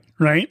 Right.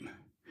 Right?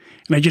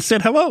 And I just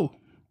said hello.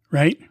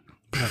 Right?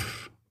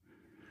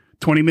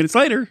 20 minutes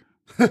later,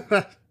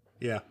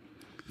 Yeah.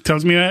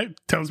 tells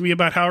me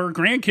about how her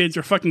grandkids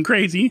are fucking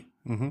crazy.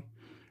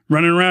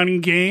 Running around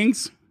in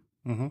gangs.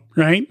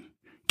 Right?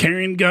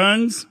 Carrying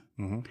guns.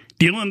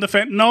 Dealing the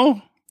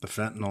fentanyl. The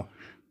fentanyl.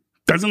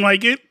 Doesn't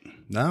like it.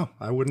 No,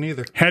 I wouldn't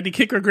either. Had to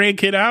kick her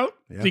grandkid out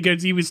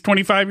because he was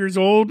 25 years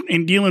old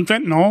and dealing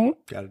fentanyl.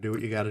 Got to do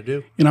what you got to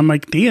do. And I'm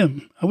like,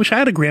 damn, I wish I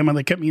had a grandma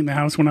that kept me in the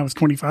house when I was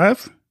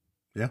 25.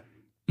 Yeah.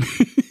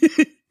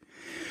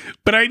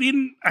 But I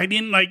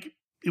didn't like,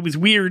 it was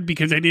weird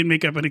because I didn't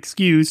make up an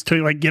excuse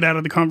to like get out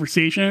of the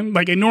conversation.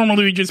 Like I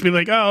normally would just be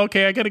like, "Oh,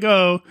 okay, I got to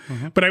go."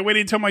 But I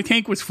waited until my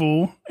tank was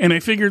full and I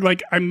figured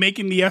like I'm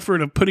making the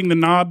effort of putting the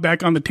knob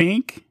back on the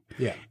tank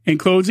and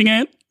closing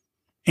it.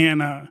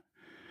 And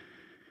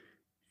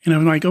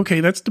I'm like,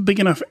 okay, that's the big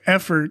enough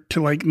effort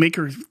to like make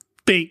her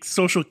fake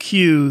social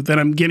cue that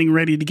I'm getting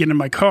ready to get in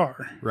my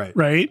car. Right.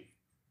 Right.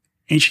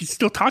 And she's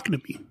still talking to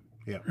me.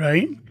 Yeah.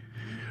 Right.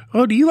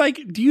 "Oh, do you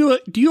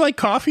like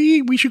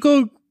coffee? We should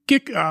go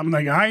get." I'm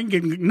like, I ain't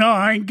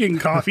getting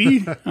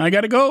coffee. I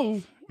gotta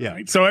go. Yeah.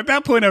 Right? So at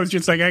that point, I was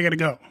just like, I gotta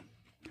go.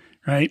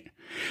 Right.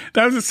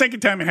 That was the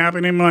second time it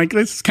happened. I'm like,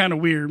 this is kind of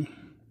weird.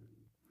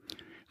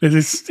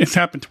 It's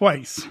happened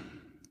twice.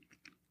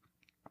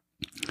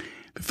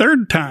 The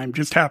third time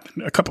just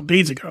happened a couple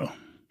days ago.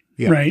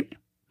 Yeah. Right.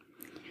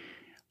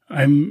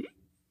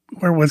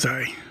 Where was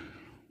I?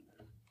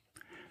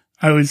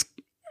 I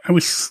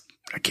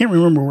can't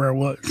remember where I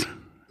was.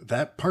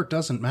 That part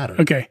doesn't matter.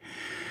 Okay.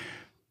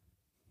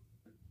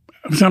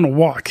 I was on a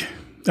walk.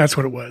 That's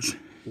what it was.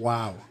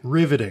 Wow.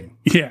 Riveting.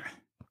 Yeah.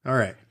 All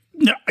right.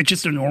 No,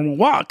 just a normal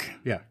walk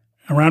Yeah.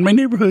 around my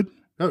neighborhood.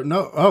 Oh,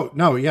 no. Oh,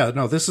 no. Yeah.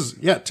 No,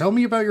 tell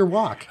me about your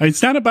walk.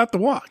 It's not about the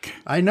walk.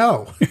 I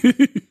know.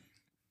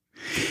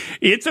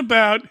 It's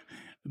about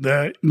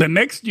the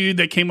next dude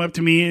that came up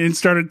to me and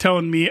started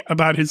telling me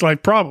about his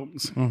life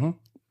problems. Mm-hmm.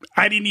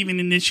 I didn't even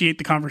initiate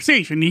the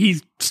conversation.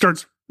 He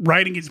starts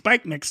riding his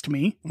bike next to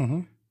me.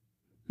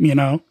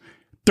 Mm-hmm.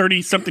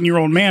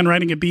 30-something-year-old man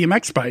riding a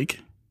BMX bike.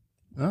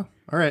 Oh,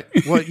 all right.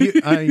 Well, you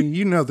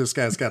this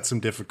guy's got some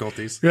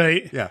difficulties.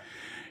 Right? Yeah.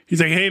 He's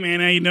like, "Hey,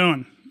 man, how you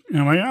doing?" And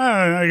I'm like,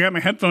 I got my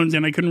headphones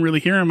in. I couldn't really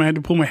hear him. I had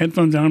to pull my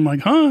headphones down. I'm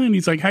like, "Huh?" And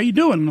he's like, "How you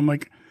doing?" And I'm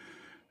like,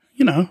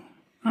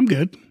 I'm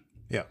good.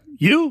 Yeah.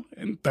 You?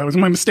 And that was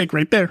my mistake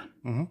right there.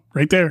 Mm-hmm.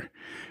 Right there.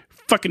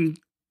 Fucking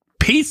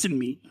pacing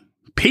me.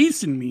 He's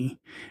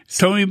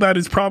telling me about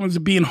his problems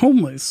of being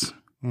homeless.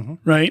 Mm-hmm.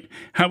 Right?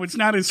 How it's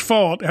not his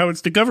fault, how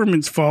it's the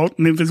government's fault.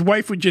 And if his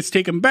wife would just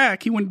take him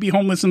back, he wouldn't be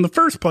homeless in the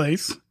first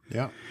place.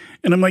 Yeah.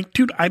 And I'm like,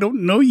 dude, I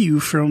don't know you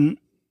from...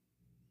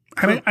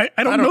 I don't know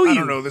you. I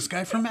don't know this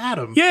guy from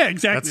Adam. Yeah,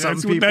 exactly.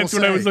 That's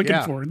what I was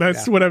looking for.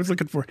 That's what I was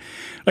looking for.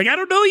 Like, I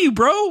don't know you,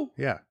 bro.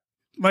 Yeah.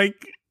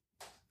 Like,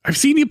 I've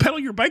seen you pedal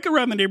your bike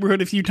around the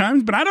neighborhood a few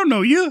times, but I don't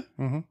know you.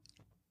 Mm-hmm.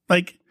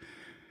 Like,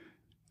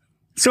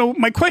 so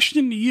my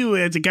question to you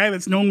as a guy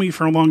that's known me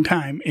for a long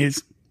time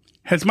is,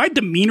 has my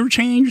demeanor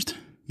changed?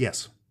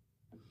 Yes.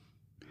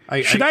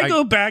 Should I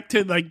go back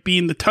to like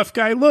being the tough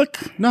guy look?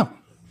 No,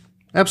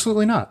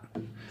 absolutely not.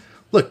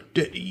 Look,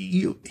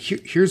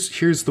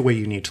 here's the way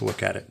you need to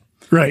look at it.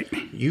 Right.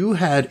 You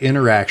had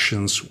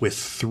interactions with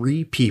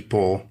 3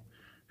 people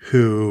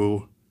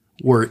who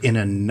were in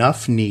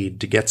enough need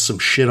to get some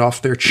shit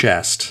off their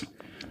chest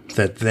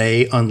that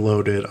they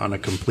unloaded on a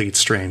complete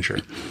stranger.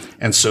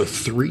 And so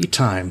 3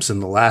 times in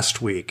the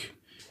last week,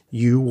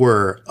 you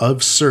were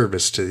of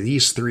service to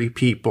these 3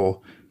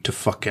 people to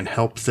fucking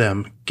help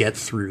them get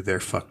through their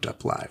fucked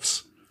up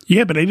lives.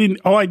 Yeah, but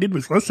all I did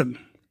was listen.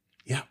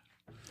 Yeah.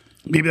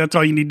 Maybe that's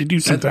all you need to do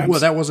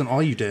sometimes. That wasn't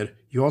all you did.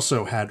 You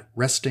also had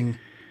resting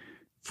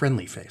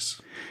friendly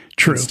face.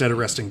 True. Instead of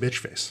resting bitch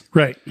face.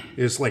 Right.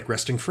 It was like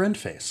resting friend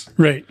face.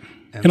 Right.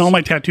 And all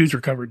my tattoos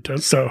are covered too,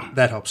 so.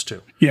 That helps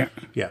too. Yeah.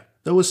 Yeah.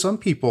 Though with some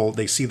people,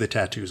 they see the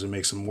tattoos and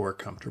makes them more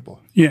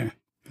comfortable. Yeah.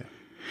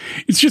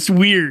 It's just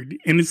weird.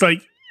 And it's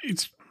like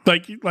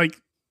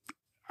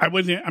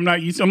I'm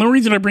not used. And the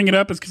reason I bring it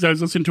up is because I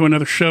was listening to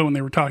another show and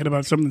they were talking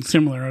about something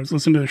similar. I was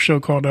listening to a show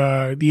called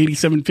the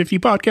 8750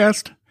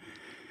 podcast.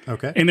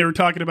 Okay. And they were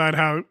talking about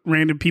how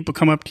random people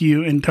come up to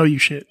you and tell you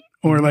shit.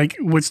 Or like,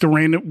 what's the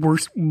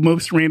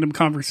most random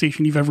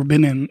conversation you've ever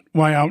been in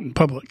while out in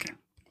public?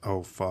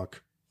 Oh,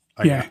 fuck.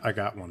 I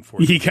got one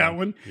for you. You got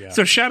one? Yeah.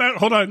 So shout out to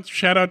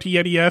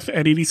Yeti F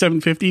at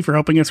 8750 for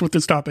helping us with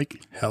this topic.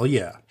 Hell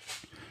yeah.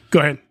 Go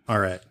ahead. All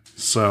right.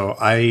 So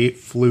I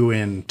flew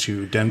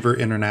into Denver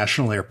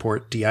International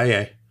Airport,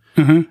 DIA,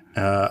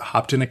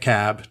 hopped in a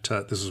cab.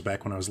 This was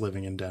back when I was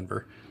living in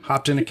Denver.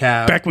 Hopped in a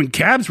cab. Back when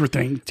cabs were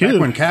things, too.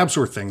 Back when cabs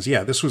were things.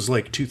 Yeah, this was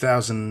like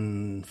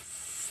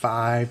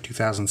 2005,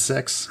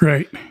 2006.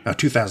 Right.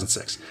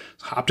 2006.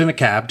 Hopped in a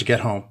cab to get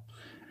home.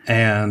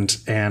 And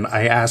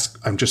I asked,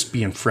 I'm just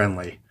being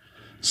friendly.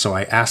 So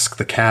I asked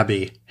the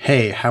cabbie,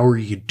 "Hey, how are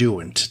you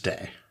doing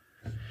today?"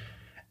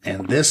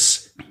 And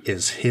this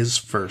is his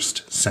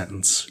first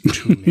sentence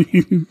to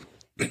me.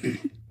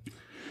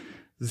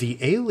 The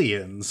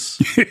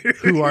aliens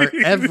who are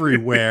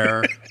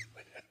everywhere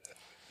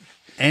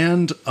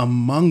and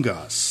among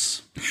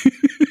us.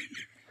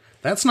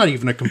 That's not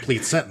even a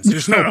complete sentence.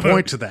 There's no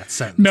point to that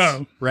sentence.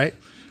 No. Right?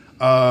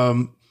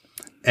 And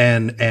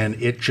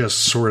it just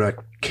sort of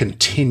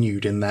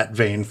continued in that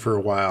vein for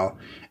a while.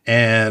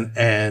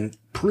 And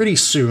pretty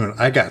soon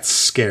I got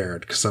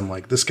scared because I'm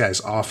like, this guy's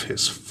off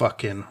his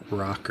fucking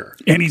rocker.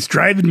 And he's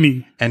driving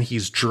me.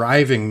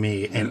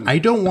 And I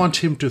don't want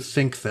him to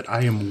think that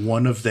I am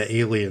one of the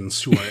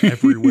aliens who are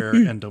everywhere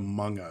and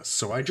among us.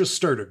 So I just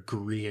start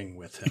agreeing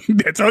with him.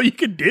 That's all you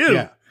could do.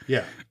 Yeah.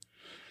 Yeah.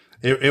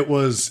 It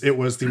was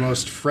the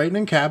most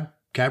frightening cab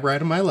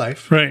ride of my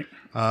life. Right.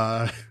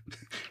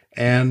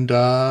 And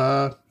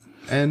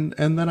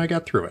then I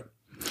got through it.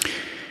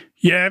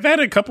 Yeah, I've had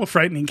a couple of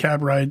frightening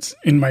cab rides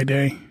in my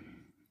day.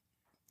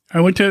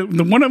 I went to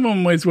one of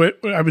them was what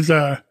I was.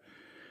 Yeah,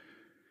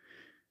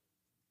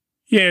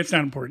 it's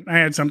not important. I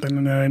had something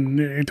and I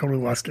totally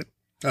lost it.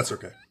 That's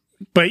okay.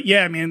 But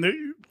yeah,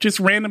 man, just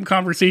random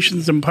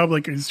conversations in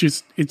public is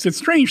just, it's a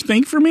strange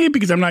thing for me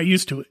because I'm not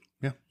used to it.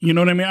 Yeah. You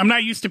know what I mean? I'm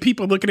not used to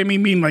people looking at me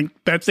being like,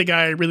 that's the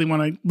guy I really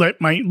want to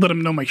let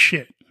him know my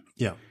shit.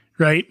 Yeah.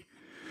 Right.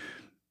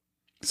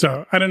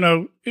 So I don't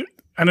know.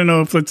 I don't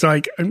know if it's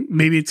like,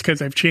 maybe it's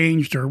because I've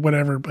changed or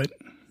whatever, but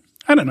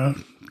I don't know.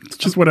 It's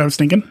just what I was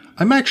thinking.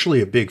 I'm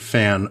actually a big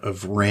fan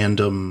of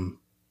random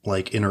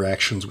like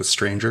interactions with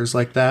strangers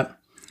like that.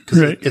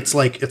 Because it's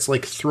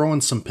like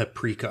throwing some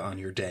paprika on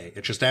your day.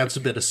 It just adds a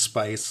bit of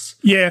spice.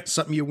 Yeah.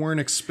 Something you weren't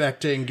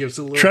expecting, gives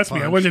it a little Trust me,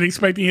 punch. I wasn't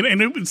expecting it.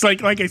 And it's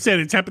like I said,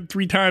 it's happened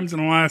 3 times in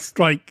the last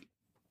like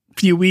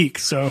few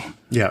weeks. So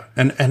yeah.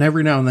 And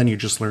every now and then you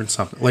just learn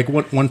something. Like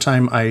one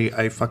time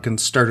I fucking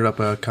started up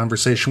a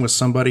conversation with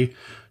somebody.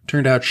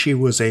 Turned out she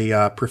was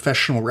a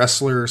professional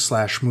wrestler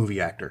 / movie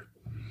actor.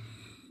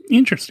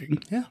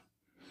 Interesting. Yeah.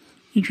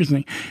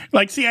 Interesting.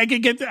 Like, see, I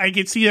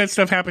could see that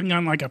stuff happening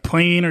on like a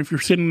plane, or if you're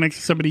sitting next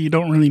to somebody you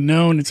don't really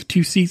know and it's a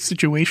 2-seat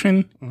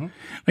situation. Mm-hmm.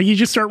 Like, you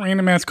just start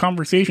random ass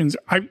conversations.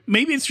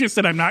 Maybe it's just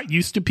that I'm not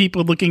used to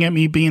people looking at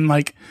me being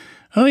like,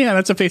 oh yeah,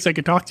 that's a face I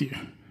could talk to you.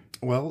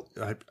 Well,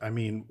 I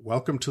mean,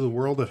 welcome to the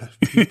world of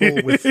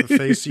people with a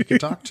face you can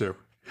talk to.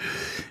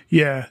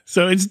 Yeah.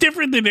 So it's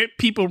different than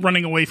people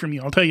running away from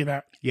you. I'll tell you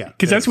that. Yeah.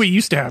 Because that's what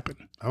used to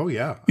happen. Oh,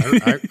 yeah.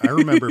 I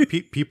remember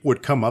people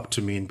would come up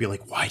to me and be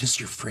like, why does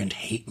your friend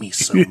hate me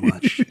so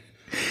much?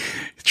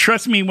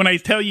 Trust me when I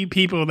tell you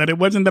people that it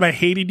wasn't that I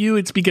hated you.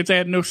 It's because I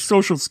had no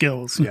social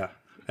skills. Yeah.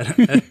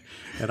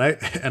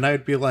 And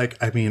I'd be like,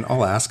 I mean,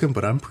 I'll ask him,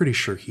 but I'm pretty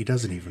sure he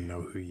doesn't even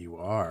know who you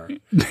are.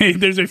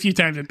 There's a few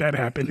times that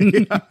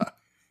happened. Yeah.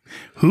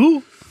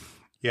 Who?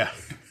 Yeah.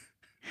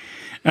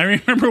 I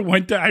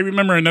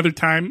remember another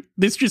time.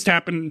 This just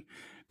happened.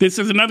 This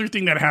is another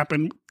thing that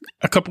happened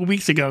a couple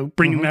weeks ago,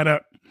 bringing that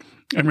up.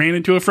 I ran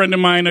into a friend of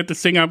mine at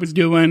this thing I was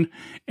doing,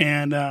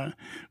 and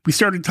we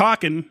started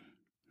talking.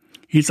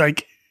 He's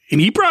like, and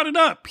he brought it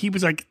up. He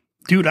was like,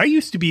 dude, I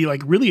used to be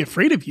like really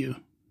afraid of you.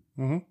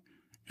 Mm-hmm.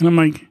 And I'm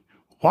like,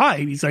 why?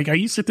 And he's like, I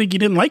used to think you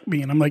didn't like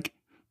me. And I'm like,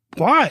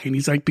 why? And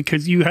he's like,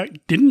 because you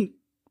didn't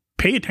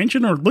pay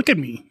attention or look at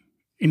me.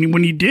 And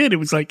when you did, it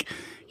was like,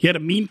 he had a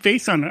mean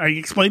face on it. I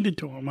explained it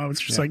to him. I was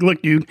just like,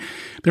 look, dude,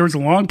 there was a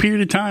long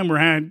period of time where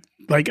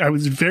I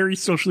was very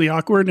socially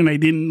awkward and I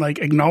didn't like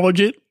acknowledge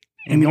it.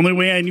 Mm-hmm. And the only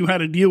way I knew how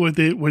to deal with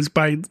it was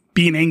by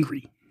being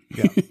angry.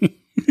 Yeah.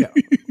 Yeah.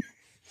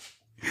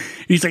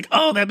 He's like,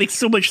 oh, that makes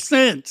so much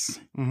sense.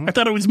 Mm-hmm. I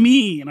thought it was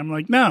me. And I'm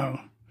like,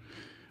 no.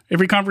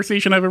 Every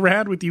conversation I've ever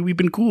had with you, we've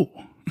been cool.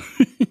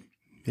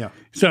 Yeah.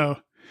 So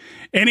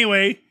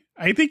anyway,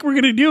 I think we're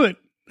going to do it.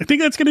 I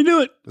think that's going to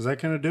do it. Is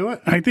that going to do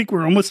it? I think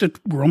we're almost at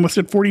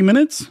 40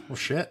 minutes. Well,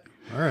 shit.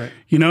 All right.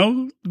 You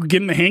know, we're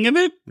getting the hang of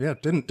it. Yeah.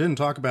 Didn't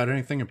talk about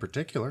anything in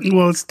particular.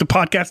 Well, it's the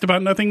podcast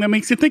about nothing that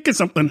makes you think of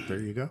something. There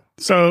you go.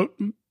 So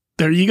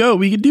there you go.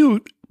 We could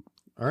do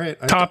all right.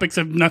 Topics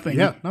of nothing.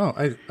 Yeah. No,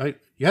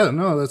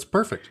 no, that's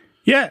perfect.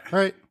 Yeah. All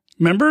right.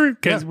 Remember?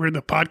 Because we're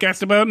the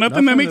podcast about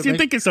nothing that makes you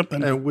think of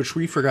something. Which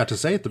we forgot to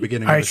say at the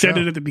beginning of I the show. said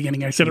it at the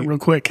beginning. I said it real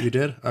quick. You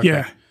did? Okay.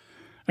 Yeah.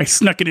 I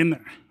snuck it in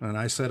there. And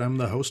I said I'm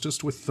the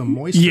hostess with the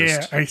moistest.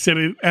 Yeah, I said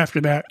it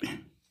after that.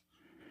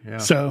 Yeah.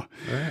 So,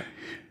 all right.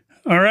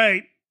 All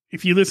right.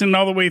 If you listened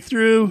all the way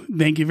through,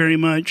 thank you very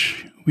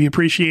much. We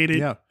appreciate it.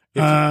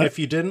 Yeah. If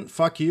you didn't,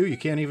 fuck you. You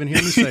can't even hear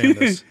me saying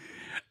this.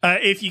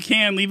 If you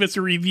can, leave us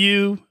a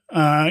review.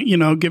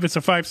 Give us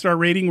a 5-star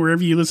rating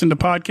wherever you listen to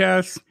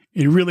podcasts.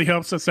 It really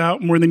helps us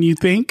out more than you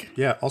think.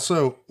 Yeah.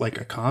 Also,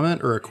 like a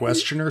comment or a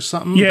question or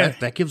something. Yeah.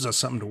 That gives us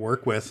something to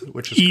work with,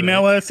 which is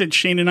Email great. us at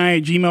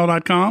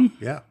shaneandI@gmail.com.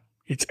 Yeah.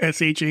 It's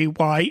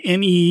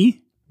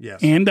SHAYNE yes.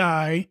 and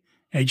I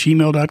at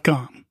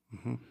gmail.com.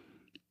 Mm-hmm.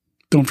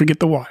 Don't forget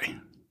the Y.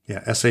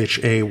 Yeah.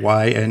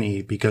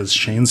 SHAYNE, because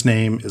Shane's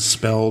name is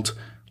spelled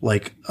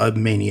like a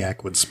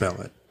maniac would spell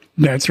it.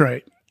 That's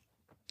right.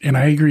 And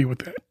I agree with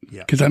that. Yeah.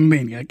 Because I'm a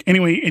maniac.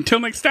 Anyway,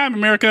 until next time,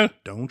 America.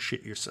 Don't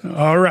shit yourself.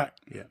 All right.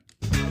 Yeah.